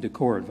instance, home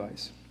decor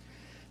advice.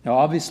 Now,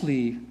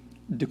 obviously,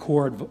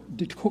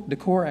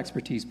 decor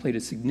expertise played a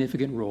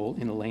significant role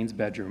in Elaine's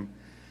bedroom,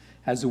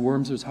 as the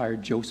Wormsers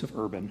hired Joseph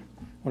Urban,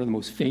 one of the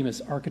most famous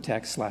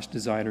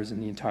architects/designers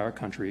in the entire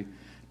country,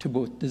 to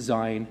both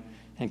design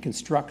and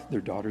construct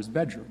their daughter's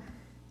bedroom.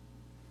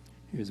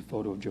 Here's a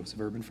photo of Joseph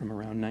Urban from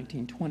around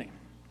 1920.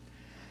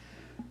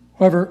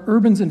 However,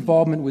 Urban's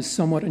involvement was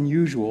somewhat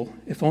unusual,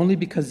 if only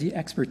because the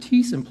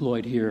expertise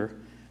employed here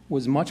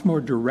was much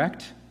more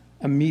direct,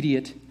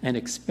 immediate, and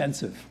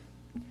expensive.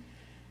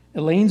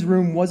 Elaine's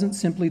room wasn't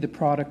simply the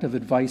product of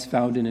advice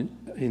found in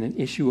an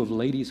issue of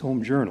Ladies'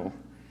 Home Journal.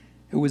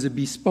 It was a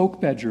bespoke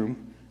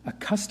bedroom, a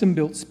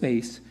custom-built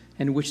space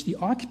in which the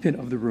occupant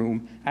of the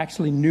room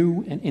actually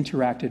knew and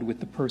interacted with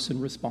the person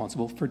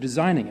responsible for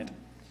designing it.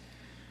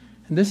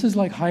 And this is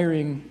like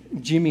hiring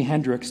Jimi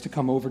Hendrix to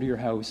come over to your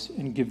house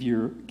and give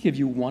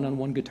you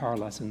one-on-one guitar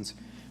lessons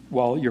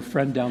while your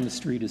friend down the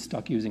street is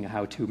stuck using a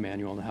how-to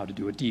manual on how to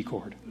do a D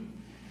chord.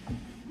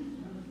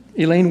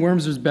 Elaine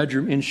Wormser's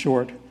bedroom, in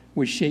short,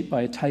 was shaped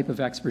by a type of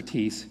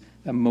expertise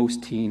that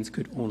most teens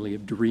could only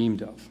have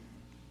dreamed of.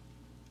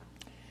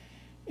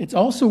 It's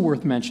also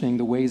worth mentioning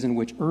the ways in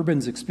which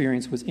Urban's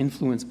experience was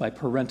influenced by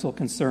parental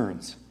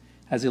concerns,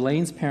 as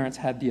Elaine's parents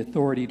had the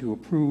authority to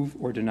approve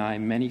or deny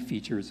many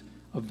features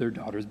of their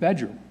daughter's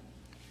bedroom.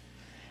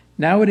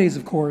 Nowadays,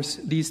 of course,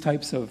 these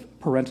types of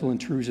parental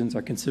intrusions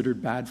are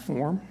considered bad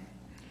form.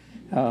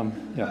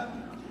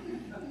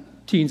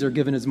 Teens are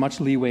given as much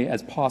leeway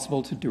as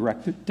possible to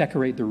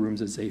decorate their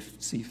rooms as they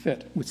see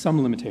fit, with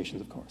some limitations,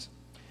 of course.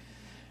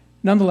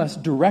 Nonetheless,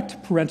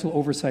 direct parental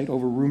oversight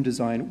over room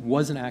design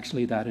wasn't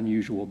actually that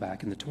unusual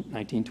back in the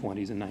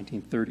 1920s and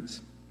 1930s.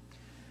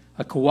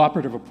 A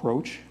cooperative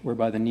approach,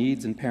 whereby the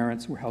needs and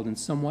parents were held in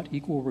somewhat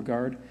equal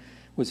regard,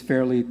 was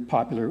fairly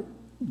popular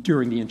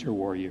during the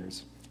interwar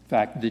years. In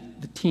fact, the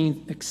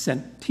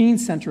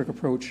teen-centric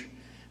approach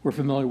we're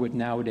familiar with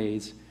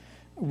nowadays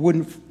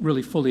wouldn't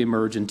really fully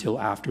emerge until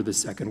after the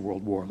Second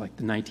World War, like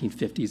the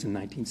 1950s and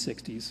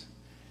 1960s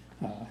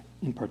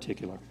in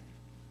particular.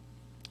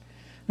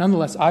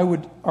 Nonetheless, I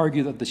would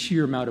argue that the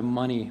sheer amount of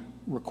money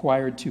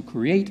required to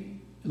create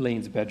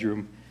Elaine's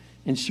bedroom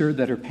ensured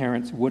that her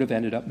parents would have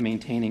ended up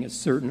maintaining a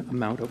certain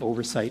amount of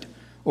oversight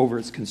over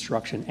its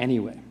construction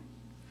anyway.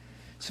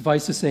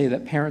 Suffice to say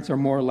that parents are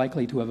more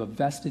likely to have a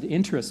vested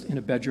interest in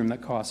a bedroom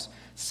that costs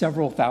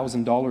several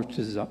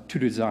 $1,000s to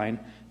design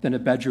than a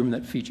bedroom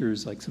that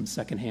features like some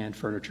secondhand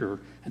furniture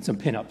and some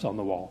pinups on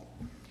the wall.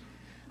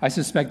 I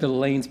suspect that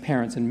Elaine's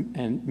parents,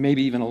 and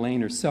maybe even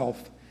Elaine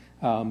herself,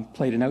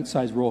 played an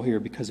outsized role here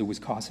because it was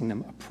costing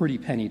them a pretty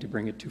penny to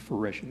bring it to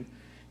fruition,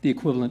 the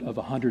equivalent of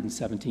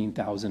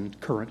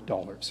 117,000 current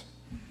dollars.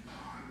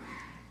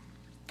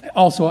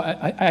 Also,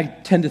 I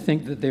tend to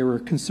think that they were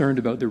concerned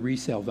about the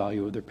resale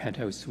value of their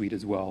penthouse suite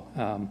as well.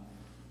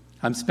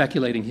 I'm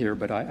speculating here,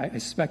 but I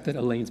suspect that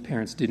Elaine's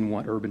parents didn't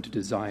want Urban to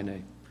design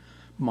a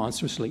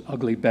monstrously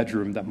ugly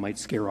bedroom that might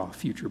scare off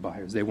future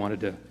buyers. They wanted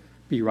to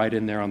be right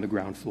in there on the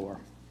ground floor.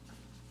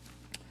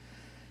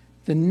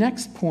 The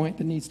next point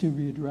that needs to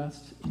be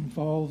addressed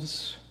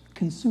involves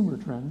consumer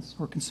trends,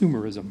 or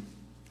consumerism.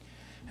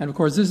 And of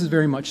course, this is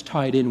very much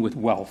tied in with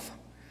wealth,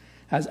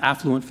 as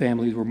affluent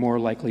families were more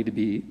likely to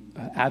be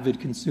avid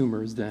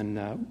consumers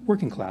than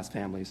working class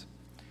families.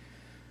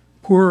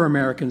 Poorer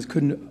Americans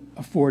couldn't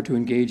afford to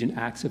engage in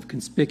acts of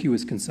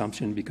conspicuous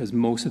consumption because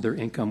most of their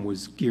income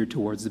was geared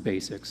towards the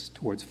basics,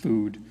 towards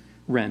food,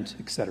 rent,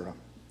 etc.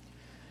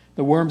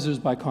 The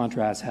Wormsers, by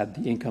contrast, had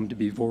the income to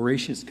be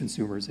voracious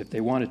consumers if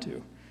they wanted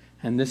to,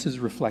 and this is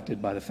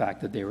reflected by the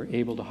fact that they were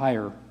able to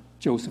hire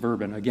Joseph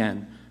Urban,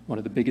 again, one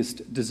of the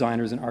biggest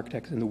designers and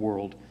architects in the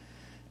world,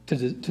 to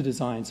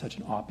design such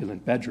an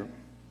opulent bedroom.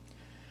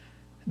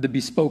 The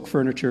bespoke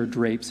furniture,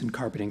 drapes, and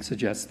carpeting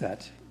suggests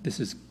that this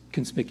is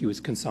conspicuous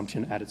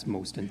consumption at its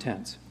most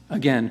intense.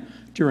 Again,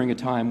 during a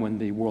time when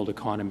the world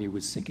economy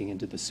was sinking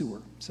into the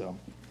sewer.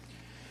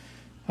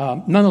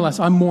 Nonetheless,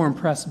 I'm more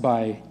impressed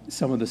by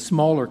some of the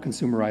smaller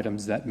consumer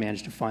items that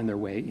managed to find their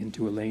way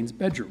into Elaine's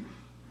bedroom.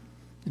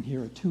 And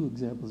here are two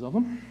examples of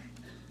them.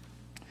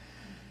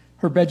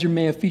 Her bedroom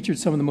may have featured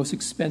some of the most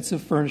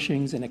expensive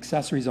furnishings and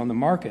accessories on the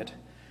market,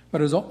 but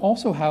it was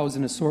also housed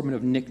an assortment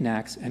of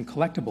knickknacks and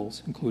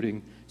collectibles,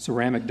 including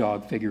ceramic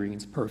dog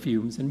figurines,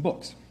 perfumes, and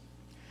books.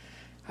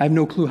 I have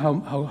no clue how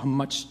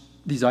much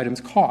these items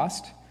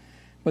cost,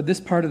 but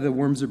this part of the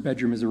Wormser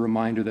bedroom is a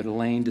reminder that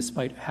Elaine,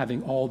 despite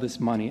having all this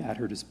money at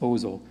her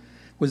disposal,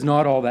 was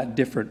not all that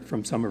different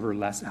from some of her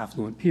less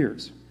affluent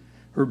peers.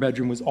 Her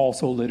bedroom was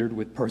also littered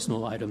with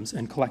personal items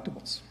and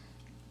collectibles.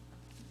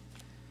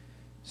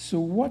 So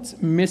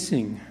what's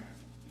missing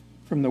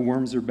from the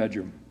Wormser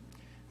bedroom?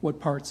 What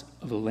parts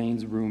of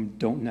Elaine's room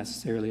don't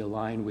necessarily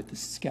align with the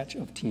sketch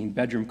of teen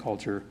bedroom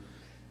culture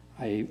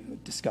I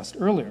discussed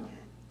earlier?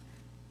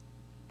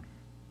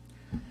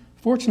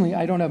 Fortunately,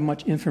 I don't have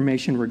much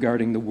information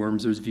regarding the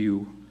Wormsers'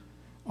 view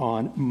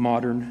on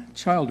modern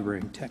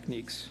child-rearing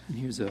techniques. And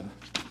here's a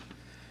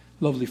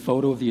lovely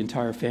photo of the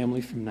entire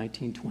family from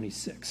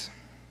 1926.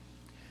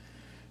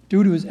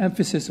 Due to his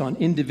emphasis on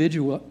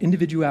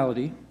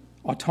individuality,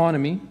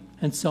 autonomy,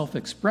 and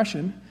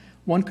self-expression,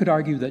 one could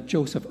argue that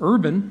Joseph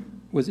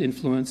Urban was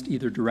influenced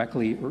either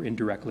directly or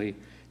indirectly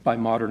by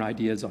modern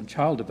ideas on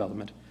child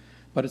development,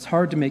 but it's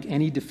hard to make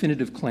any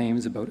definitive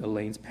claims about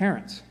Elaine's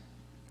parents.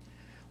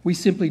 We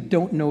simply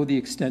don't know the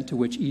extent to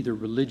which either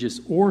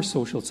religious or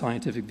social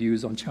scientific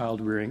views on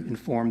child rearing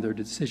informed their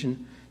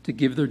decision to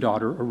give their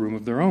daughter a room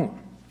of their own.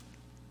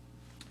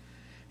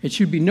 It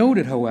should be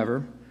noted,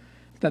 however,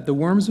 that the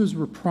Wormsers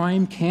were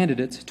prime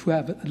candidates to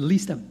have at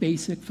least a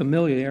basic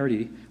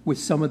familiarity with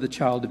some of the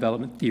child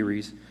development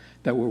theories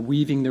that were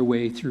weaving their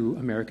way through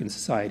American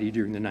society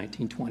during the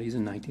 1920s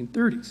and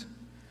 1930s.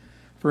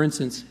 For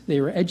instance,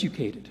 they were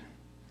educated,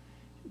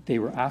 they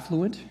were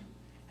affluent,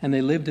 and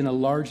they lived in a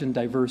large and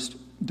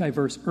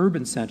diverse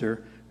urban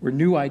center where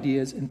new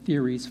ideas and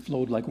theories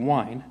flowed like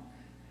wine,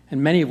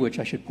 and many of which,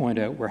 I should point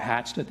out, were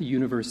hatched at the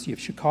University of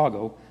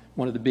Chicago,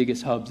 one of the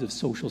biggest hubs of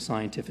social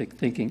scientific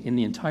thinking in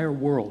the entire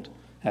world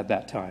at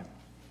that time.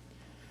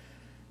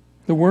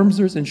 The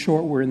Wormsers, in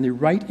short, were in the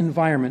right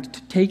environment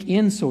to take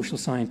in social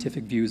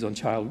scientific views on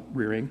child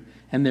rearing,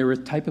 and they were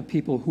the type of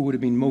people who would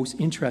have been most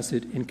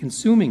interested in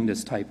consuming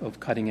this type of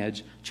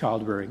cutting-edge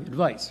child rearing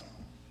advice.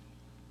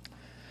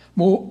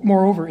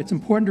 Moreover, it's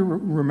important to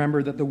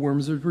remember that the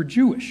Wormsers were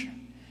Jewish.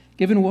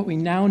 Given what we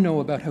now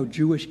know about how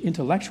Jewish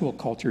intellectual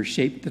culture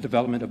shaped the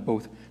development of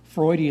both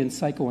Freudian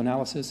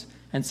psychoanalysis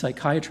and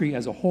psychiatry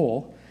as a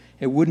whole,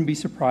 it wouldn't be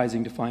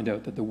surprising to find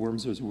out that the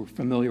Wormsers were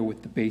familiar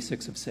with the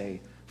basics of,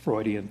 say,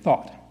 Freudian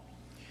thought.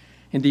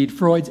 Indeed,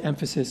 Freud's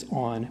emphasis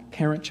on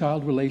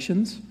parent-child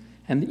relations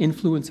and the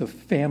influence of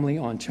family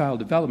on child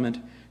development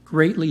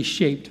greatly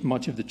shaped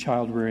much of the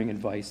child-rearing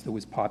advice that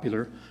was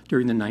popular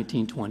during the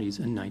 1920s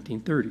and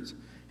 1930s.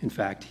 In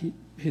fact,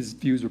 his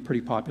views were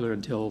pretty popular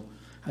until,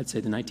 I'd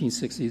say, the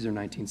 1960s or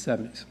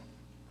 1970s.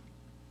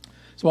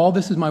 So all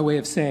this is my way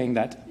of saying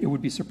that it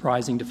would be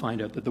surprising to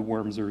find out that the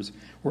Wormsers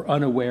were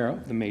unaware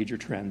of the major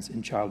trends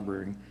in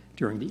child-rearing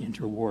during the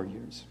interwar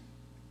years.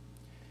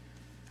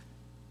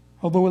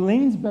 Although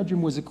Elaine's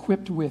bedroom was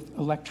equipped with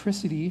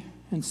electricity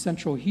and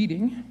central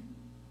heating,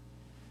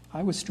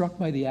 I was struck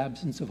by the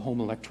absence of home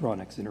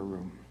electronics in her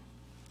room.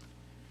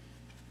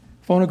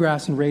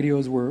 Phonographs and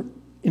radios were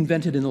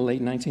invented in the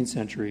late 19th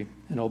century,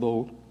 and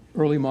although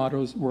early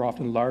models were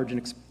often large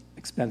and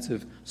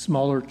expensive,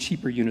 smaller,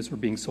 cheaper units were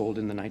being sold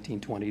in the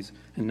 1920s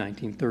and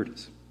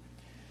 1930s.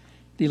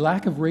 The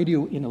lack of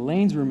radio in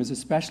Elaine's room is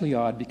especially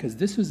odd because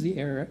this was the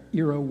era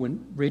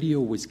when radio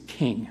was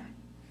king.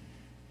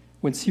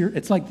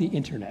 It's like the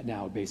internet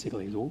now,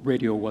 basically.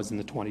 Radio was in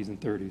the 20s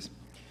and 30s.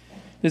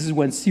 This is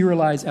when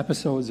serialized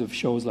episodes of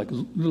shows like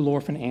Little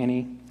Orphan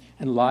Annie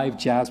and live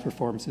jazz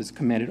performances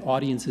commanded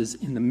audiences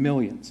in the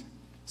millions,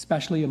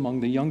 especially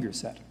among the younger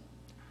set.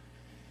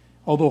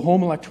 Although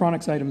home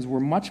electronics items were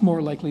much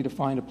more likely to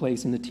find a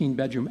place in the teen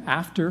bedroom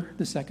after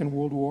the Second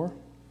World War,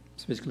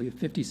 specifically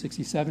the 50s,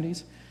 60s,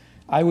 70s,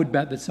 I would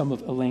bet that some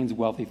of Elaine's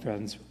wealthy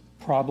friends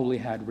probably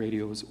had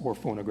radios or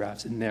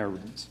phonographs in their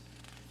rooms.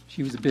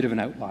 She was a bit of an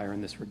outlier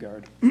in this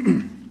regard.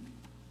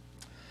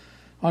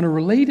 On a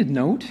related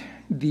note,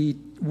 the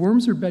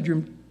Wormser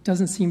bedroom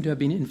doesn't seem to have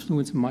been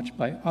influenced much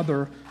by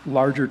other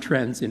larger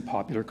trends in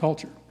popular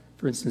culture.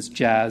 For instance,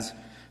 jazz,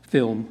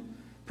 film,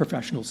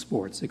 professional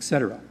sports,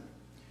 etc.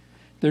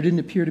 There didn't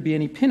appear to be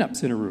any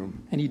pinups in her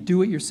room, any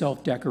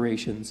do-it-yourself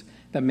decorations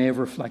that may have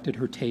reflected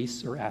her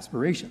tastes or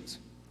aspirations.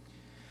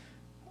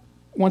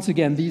 Once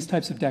again, these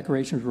types of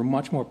decorations were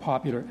much more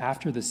popular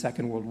after the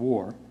Second World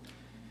War.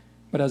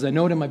 But as I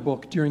note in my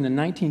book, during the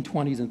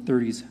 1920s and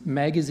 30s,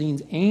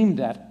 magazines aimed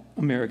at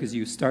America's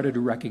youth started to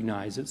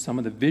recognize that some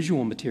of the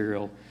visual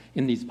material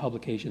in these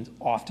publications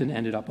often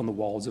ended up on the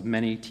walls of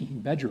many teen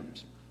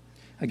bedrooms.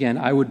 Again,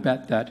 I would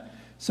bet that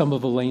some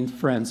of Elaine's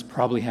friends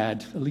probably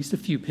had at least a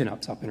few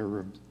pinups up in her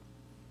rooms.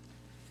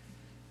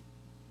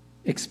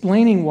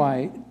 Explaining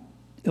why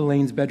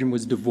Elaine's bedroom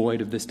was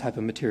devoid of this type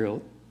of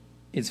material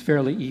is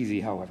fairly easy,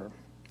 however.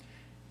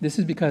 This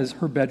is because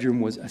her bedroom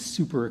was a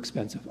super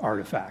expensive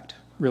artifact,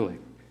 really.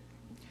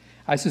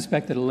 I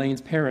suspect that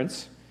Elaine's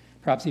parents,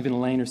 perhaps even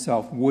Elaine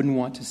herself, wouldn't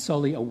want to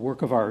sully a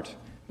work of art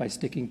by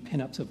sticking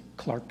pinups of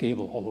Clark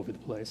Gable all over the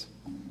place.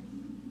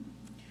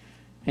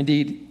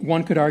 Indeed,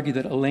 one could argue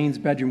that Elaine's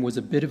bedroom was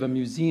a bit of a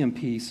museum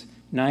piece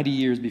 90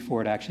 years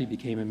before it actually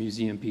became a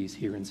museum piece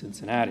here in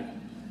Cincinnati.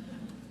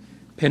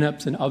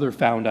 Pinups and other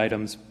found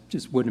items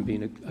just wouldn't have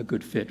been a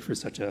good fit for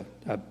such a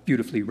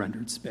beautifully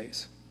rendered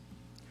space.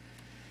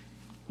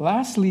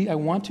 Lastly, I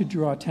want to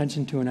draw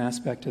attention to an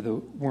aspect of the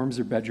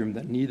Wormser bedroom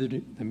that neither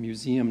the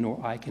museum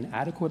nor I can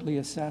adequately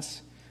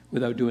assess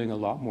without doing a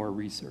lot more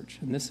research.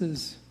 And this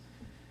is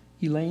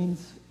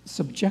Elaine's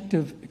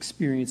subjective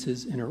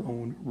experiences in her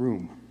own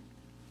room.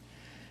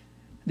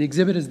 The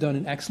exhibit has done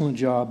an excellent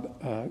job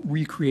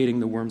recreating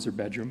the Wormser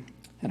bedroom,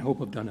 and I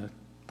hope I've done a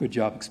good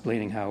job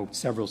explaining how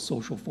several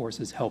social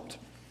forces helped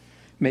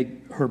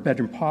make her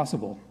bedroom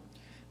possible.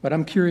 But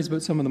I'm curious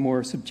about some of the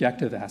more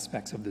subjective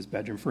aspects of this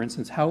bedroom. For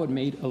instance, how it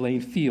made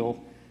Elaine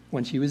feel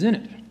when she was in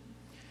it.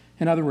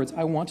 In other words,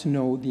 I want to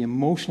know the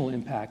emotional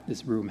impact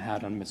this room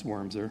had on Miss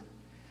Wormser.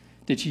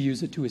 Did she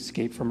use it to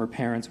escape from her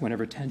parents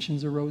whenever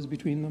tensions arose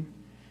between them?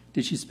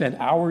 Did she spend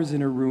hours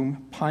in her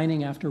room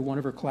pining after one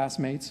of her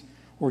classmates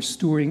or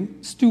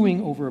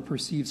stewing over a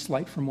perceived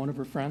slight from one of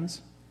her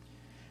friends?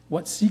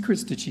 What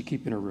secrets did she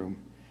keep in her room?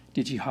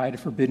 Did she hide a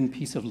forbidden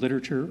piece of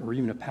literature or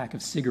even a pack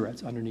of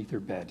cigarettes underneath her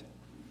bed?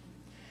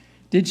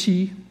 Did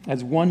she,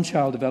 as one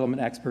child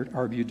development expert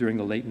argued during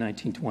the late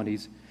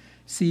 1920s,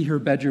 see her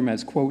bedroom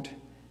as, quote,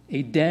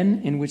 a den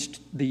in which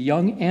the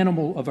young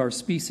animal of our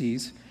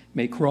species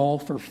may crawl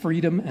for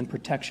freedom and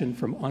protection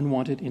from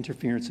unwanted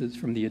interferences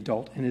from the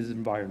adult and his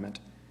environment,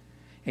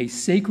 a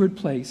sacred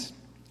place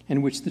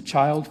in which the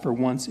child for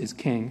once is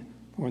king,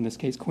 or in this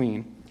case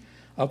queen,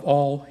 of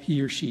all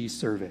he or she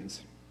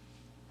surveys?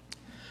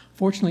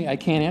 Fortunately, I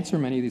can't answer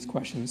many of these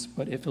questions,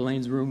 but if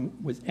Elaine's room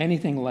was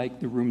anything like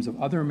the rooms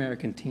of other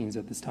American teens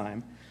at this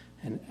time,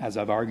 and as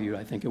I've argued,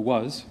 I think it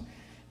was,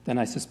 then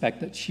I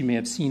suspect that she may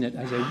have seen it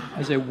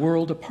as a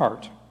world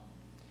apart,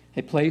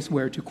 a place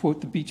where, to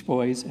quote the Beach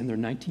Boys in their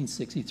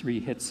 1963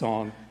 hit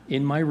song,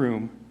 In My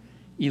Room,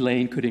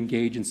 Elaine could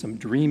engage in some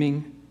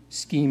dreaming,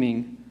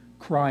 scheming,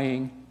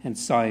 crying, and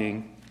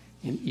sighing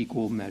in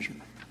equal measure.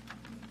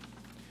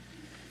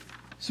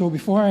 So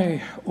before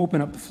I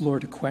open up the floor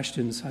to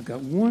questions, I've got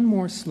one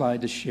more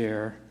slide to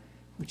share,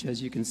 which,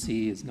 as you can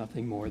see, is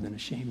nothing more than a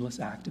shameless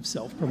act of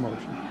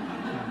self-promotion.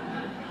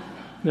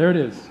 There it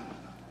is.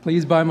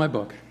 Please buy my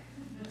book.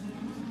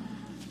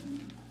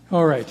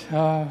 All right.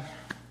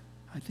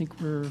 I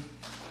think we're...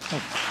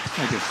 Oh,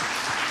 thank you.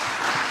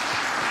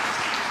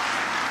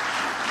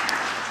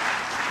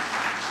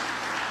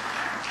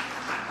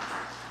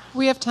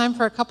 We have time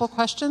for a couple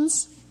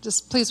questions.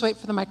 Just please wait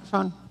for the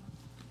microphone.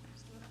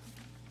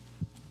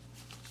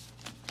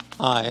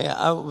 Hi,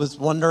 I was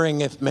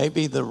wondering if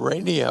maybe the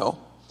radio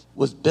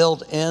was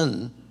built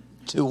in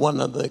to one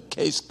of the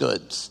case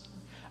goods.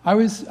 I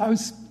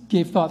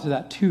gave thought to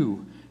that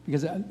too,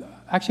 because I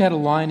actually had a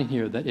line in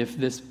here that if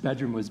this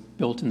bedroom was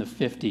built in the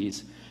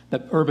 50s,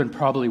 that Urban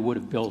probably would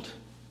have built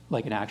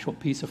like an actual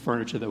piece of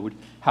furniture that would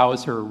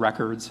house her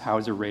records,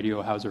 house her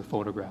radio, house her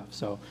photograph.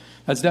 So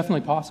that's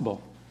definitely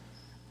possible.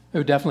 It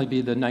would definitely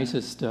be the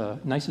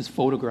nicest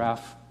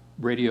photograph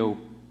radio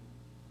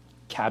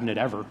cabinet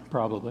ever,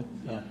 probably.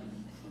 Yeah.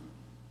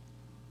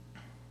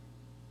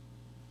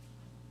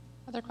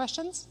 Other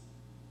questions?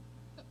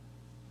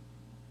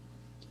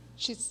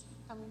 She's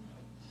coming.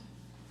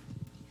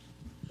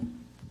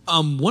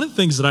 One of the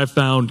things that I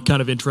found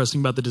kind of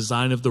interesting about the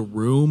design of the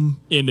room,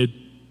 and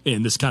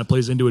this kind of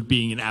plays into it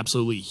being an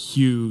absolutely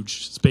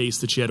huge space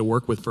that she had to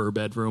work with for her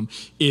bedroom,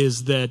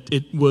 is that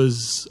it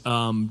was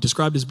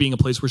described as being a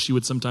place where she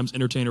would sometimes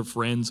entertain her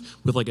friends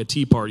with like a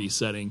tea party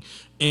setting.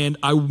 And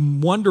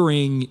I'm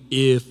wondering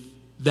if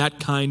that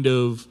kind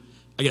of,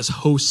 I guess,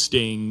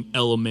 hosting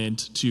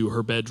element to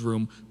her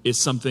bedroom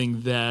is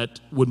something that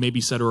would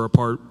maybe set her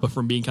apart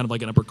from being kind of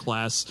like an upper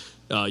class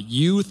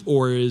youth,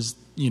 or is,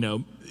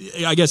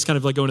 I guess kind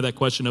of like going to that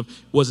question of,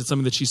 was it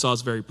something that she saw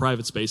as very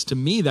private space? To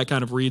me, that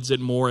kind of reads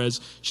it more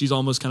as she's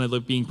almost kind of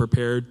like being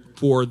prepared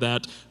for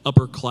that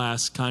upper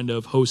class kind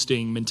of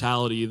hosting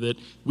mentality that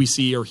we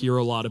see or hear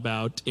a lot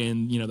about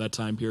in, that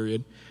time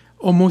period.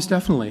 Oh, most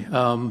definitely.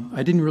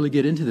 I didn't really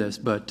get into this,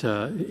 but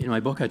in my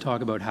book I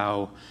talk about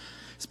how,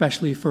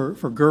 especially for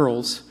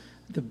girls,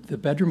 the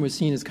bedroom was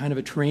seen as kind of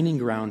a training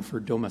ground for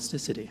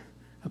domesticity,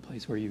 a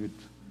place where you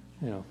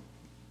would,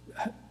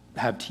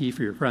 have tea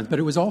for your friends. But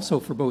it was also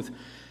for both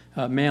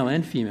male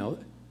and female,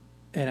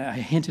 and I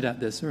hinted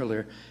at this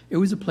earlier, it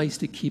was a place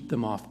to keep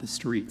them off the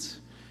streets.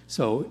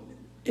 So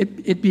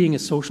it being a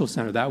social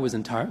center, that was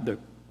the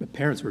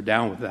parents were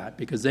down with that,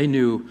 because they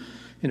knew,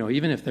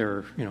 even if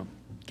they're,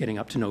 getting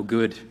up to no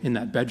good in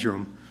that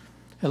bedroom,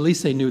 at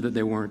least they knew that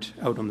they weren't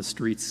out on the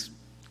streets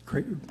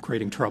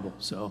creating trouble.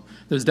 So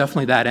there's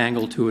definitely that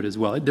angle to it as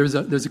well. There's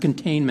a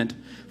containment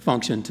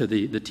function to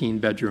the teen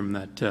bedroom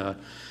that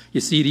you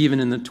see it even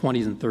in the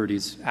 20s and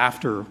 30s.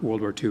 After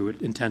World War II,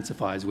 it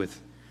intensifies with,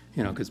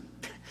 because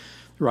the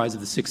rise of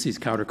the 60s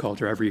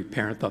counterculture, every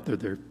parent thought that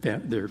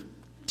their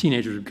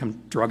teenagers would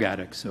become drug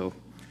addicts. So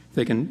if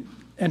they can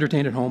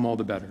entertain at home, all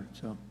the better.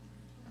 So,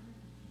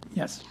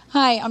 yes.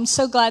 Hi, I'm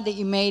so glad that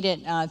you made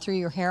it through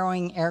your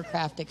harrowing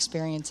aircraft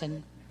experience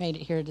and made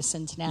it here to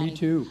Cincinnati. Me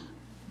too.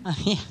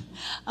 Yeah.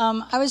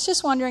 I was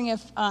just wondering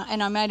if,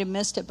 and I might have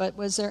missed it, but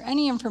was there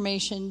any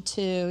information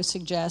to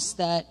suggest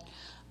that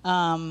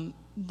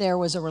there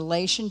was a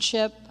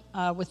relationship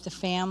with the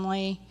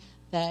family,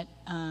 that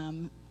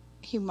Urban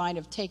might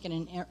have taken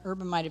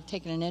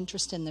an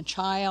interest in the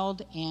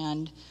child,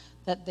 and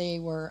that they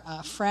were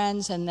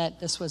friends, and that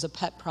this was a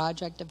pet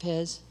project of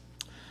his?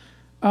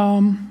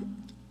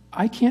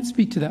 I can't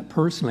speak to that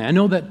personally. I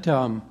know that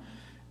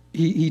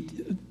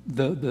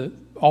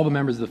all the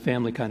members of the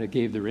family kind of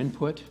gave their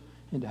input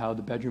into how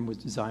the bedroom was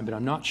designed, but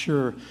I'm not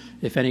sure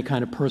if any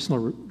kind of personal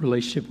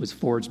relationship was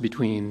forged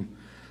between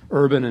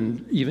Urban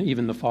and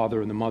even the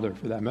father and the mother,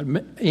 for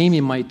that.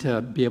 Amy might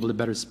be able to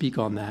better speak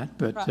on that,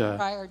 but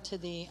prior to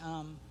the,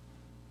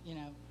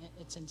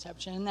 its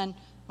inception. And then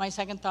my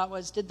second thought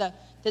was, did the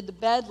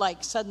bed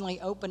like suddenly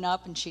open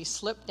up and she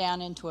slipped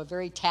down into a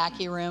very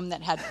tacky room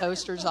that had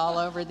posters all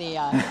over the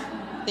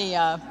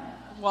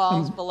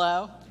walls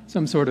below?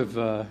 Some sort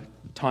of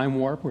time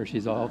warp where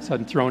she's all of a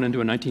sudden thrown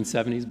into a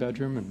 1970s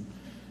bedroom.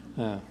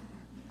 And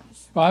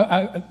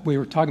we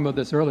were talking about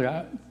this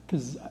earlier,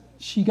 because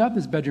she got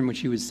this bedroom when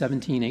she was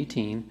 17,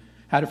 18,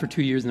 had it for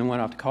 2 years, and then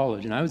went off to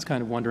college. And I was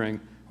kind of wondering,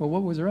 well,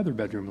 what was her other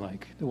bedroom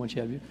like? The one she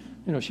had,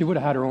 she would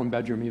have had her own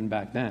bedroom even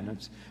back then.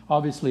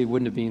 Obviously, it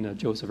wouldn't have been a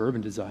Joseph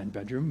Urban designed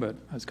bedroom, but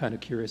I was kind of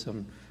curious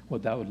on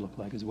what that would look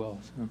like as well.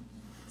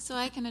 So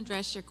I can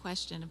address your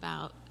question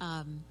about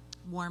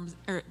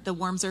the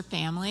Wormser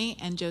family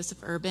and Joseph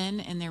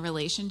Urban and their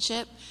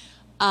relationship.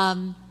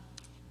 Elaine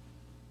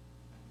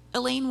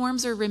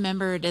Wormser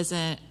remembered as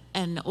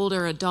an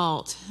older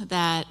adult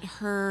that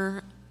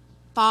her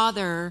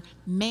father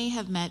may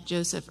have met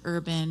Joseph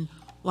Urban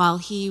while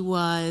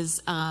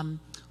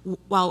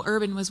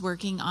Urban was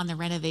working on the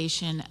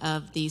renovation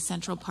of the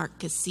Central Park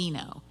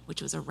Casino,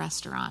 which was a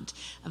restaurant,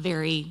 a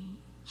very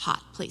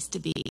hot place to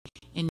be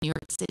in New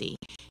York City.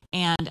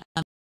 And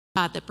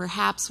thought that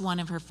perhaps one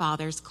of her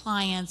father's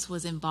clients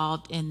was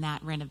involved in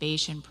that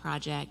renovation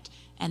project,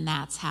 and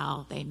that's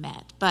how they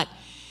met. But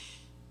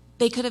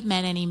they could have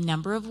met any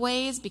number of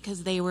ways,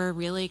 because they were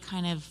really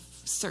kind of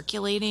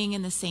circulating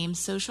in the same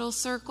social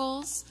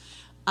circles.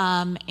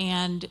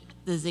 And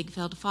the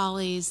Ziegfeld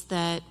Follies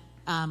that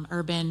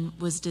Urban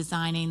was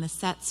designing the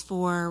sets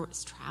for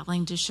was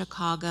traveling to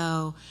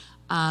Chicago.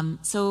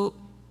 So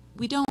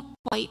we don't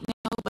quite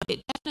know, but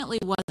it definitely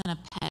wasn't a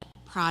pet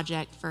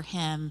project for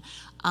him.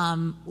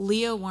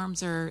 Leo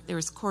Wormser, there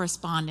was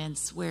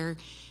correspondence where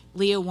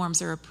Leo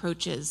Wormser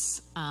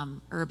approaches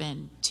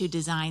Urban to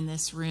design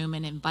this room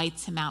and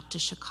invites him out to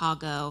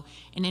Chicago,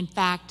 and in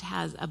fact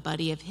has a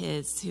buddy of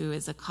his who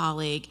is a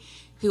colleague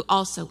who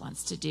also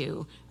wants to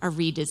do a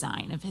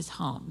redesign of his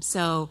home.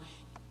 So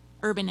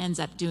Urban ends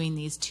up doing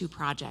these two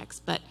projects,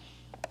 but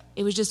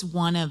it was just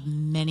one of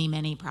many,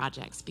 many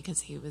projects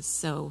because he was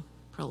so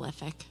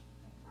prolific.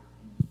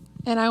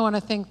 And I want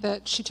to think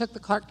that she took the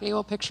Clark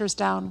Gable pictures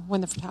down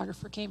when the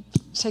photographer came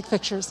to take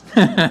pictures.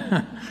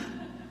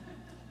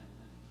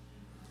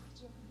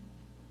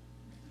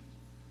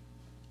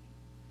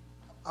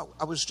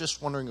 I was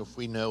just wondering if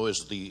we know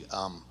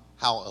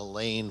how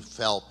Elaine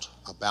felt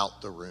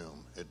about the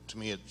room. To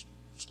me, it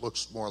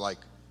looks more like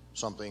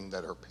something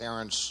that her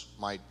parents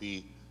might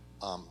be,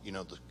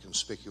 the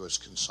conspicuous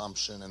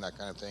consumption and that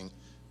kind of thing.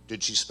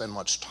 Did she spend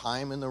much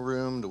time in the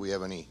room? Do we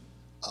have any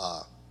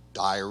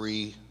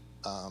diary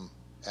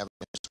evidence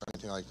or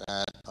anything like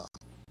that?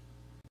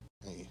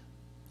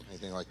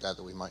 Anything like that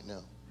we might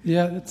know?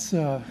 Yeah, that's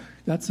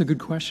a good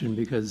question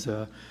because,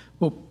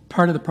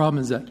 part of the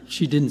problem is that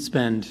she didn't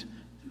spend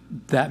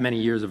that many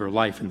years of her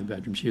life in the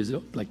bedroom. She was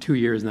like 2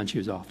 years, and then she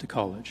was off to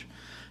college.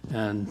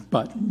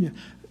 But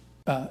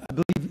I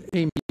believe,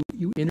 Amy,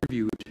 you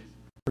interviewed,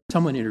 or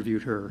someone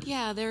interviewed her.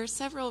 Yeah, there are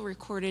several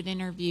recorded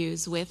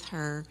interviews with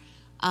her.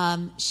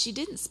 She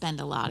didn't spend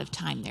a lot of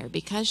time there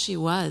because she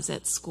was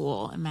at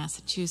school in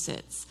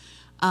Massachusetts.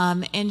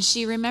 And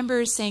she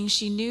remembers saying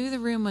she knew the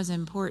room was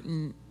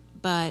important,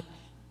 but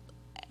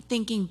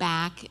thinking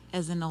back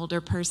as an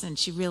older person,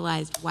 she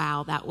realized,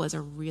 wow, that was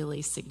a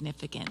really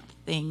significant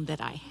thing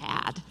that I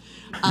had.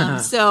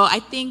 So I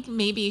think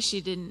maybe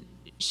she didn't,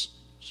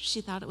 she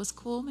thought it was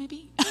cool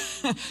maybe,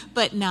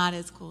 but not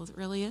as cool as it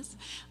really is.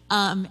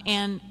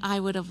 And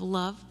I would have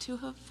loved to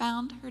have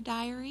found her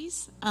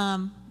diaries,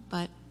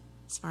 but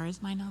as far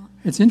as my knowledge.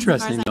 It's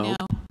interesting though.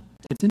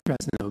 It's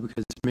interesting though,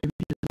 because maybe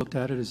she just looked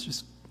at it as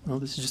just, oh,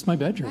 this is just my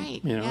bedroom.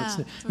 Right.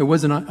 It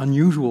wasn't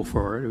unusual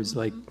for her. It was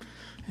like,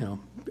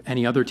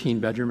 any other teen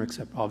bedroom,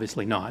 except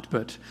obviously not,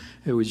 but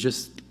it was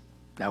just,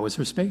 that was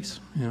her space,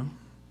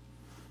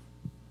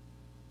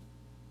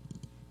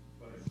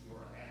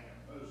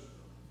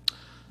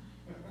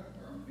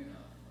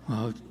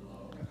 Well,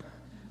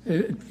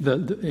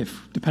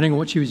 if depending on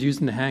what she was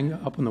using to hang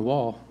up on the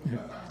wall, it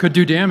could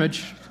do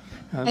damage.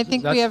 I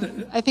think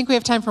we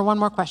have time for one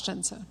more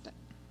question. So.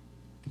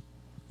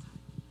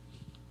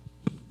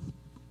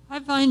 I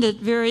find it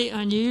very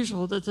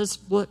unusual that this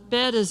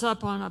bed is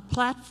up on a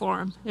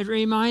platform. It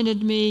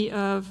reminded me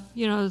of,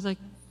 the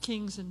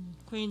kings and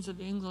queens of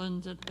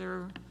England, that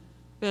their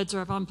beds are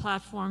up on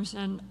platforms.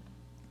 And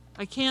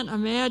I can't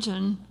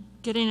imagine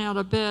getting out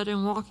of bed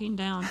and walking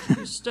down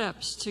 2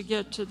 steps to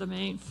get to the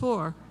main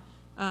floor.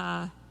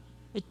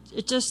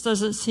 It just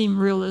doesn't seem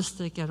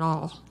realistic at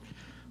all.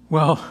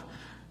 Well,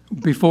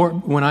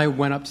 when I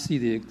went up to see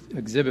the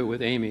exhibit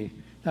with Amy,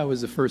 that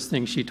was the first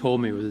thing she told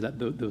me, was that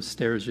those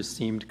stairs just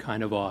seemed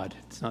kind of odd.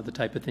 It's not the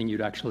type of thing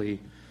you'd actually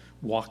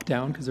walk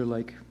down because they're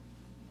like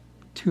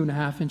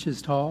 2.5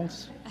 inches tall.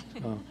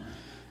 So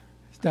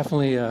it's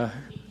definitely,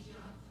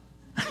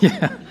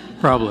 yeah,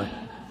 probably.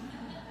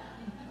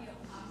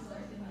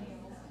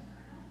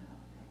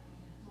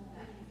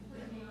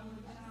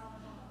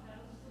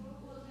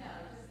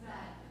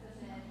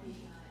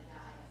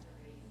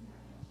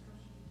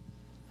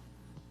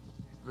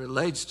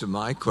 Relates to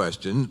my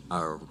question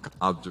or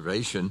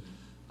observation.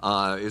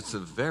 It's a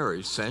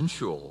very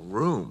sensual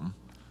room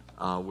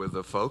with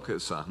a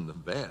focus on the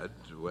bed,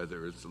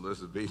 whether it's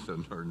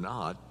Elizabethan or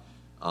not,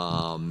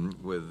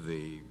 with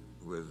the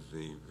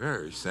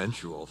very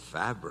sensual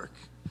fabric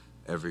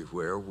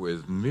everywhere,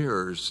 with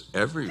mirrors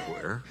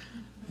everywhere,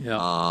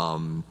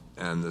 and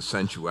the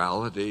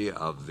sensuality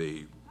of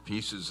the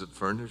pieces of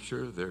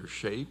furniture, their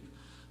shape.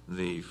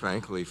 The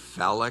frankly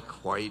phallic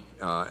white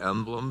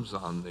emblems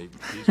on the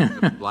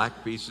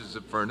black pieces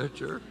of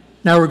furniture.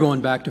 Now we're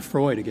going back to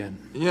Freud again.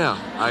 Yeah,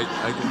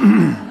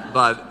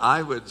 but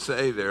I would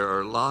say there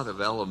are a lot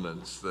of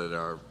elements that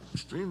are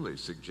extremely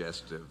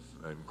suggestive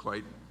and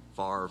quite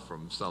far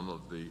from some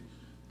of the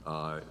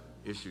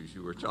issues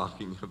you were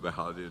talking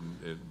about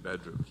in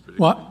bedrooms.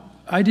 Well,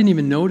 I didn't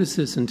even notice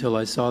this until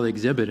I saw the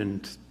exhibit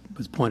and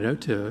was pointed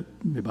out to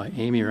me by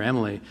Amy or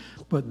Emily,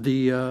 but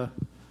the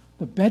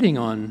bedding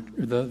on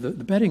the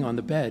bedding on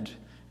the bed,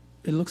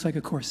 it looks like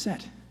a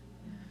corset.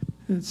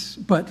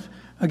 But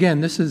again,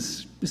 this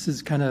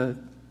is kind of,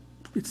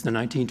 it's the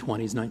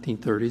 1920s,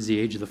 1930s, the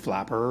age of the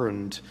flapper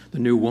and the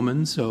new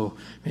woman. So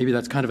maybe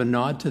that's kind of a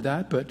nod to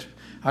that. But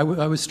I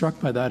was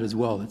struck by that as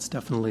well. It's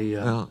definitely.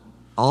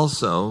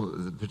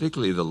 Also,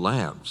 particularly the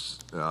lamps.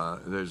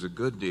 There's a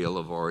good deal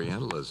of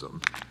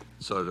Orientalism,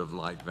 sort of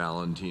like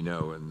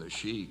Valentino and the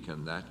Chic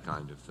and that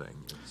kind of thing.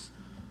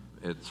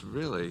 It's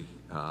really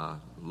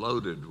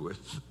loaded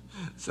with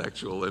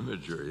sexual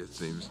imagery, it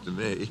seems to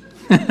me.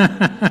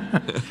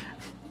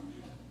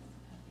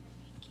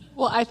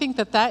 Well, I think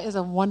that is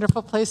a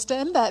wonderful place to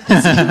end that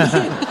this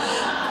evening.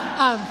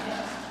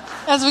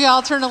 As we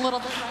all turn a little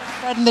bit right.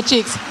 Red in the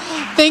cheeks.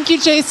 Thank you,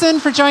 Jason,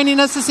 for joining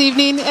us this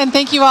evening, and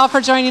thank you all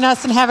for joining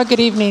us, and have a good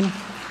evening.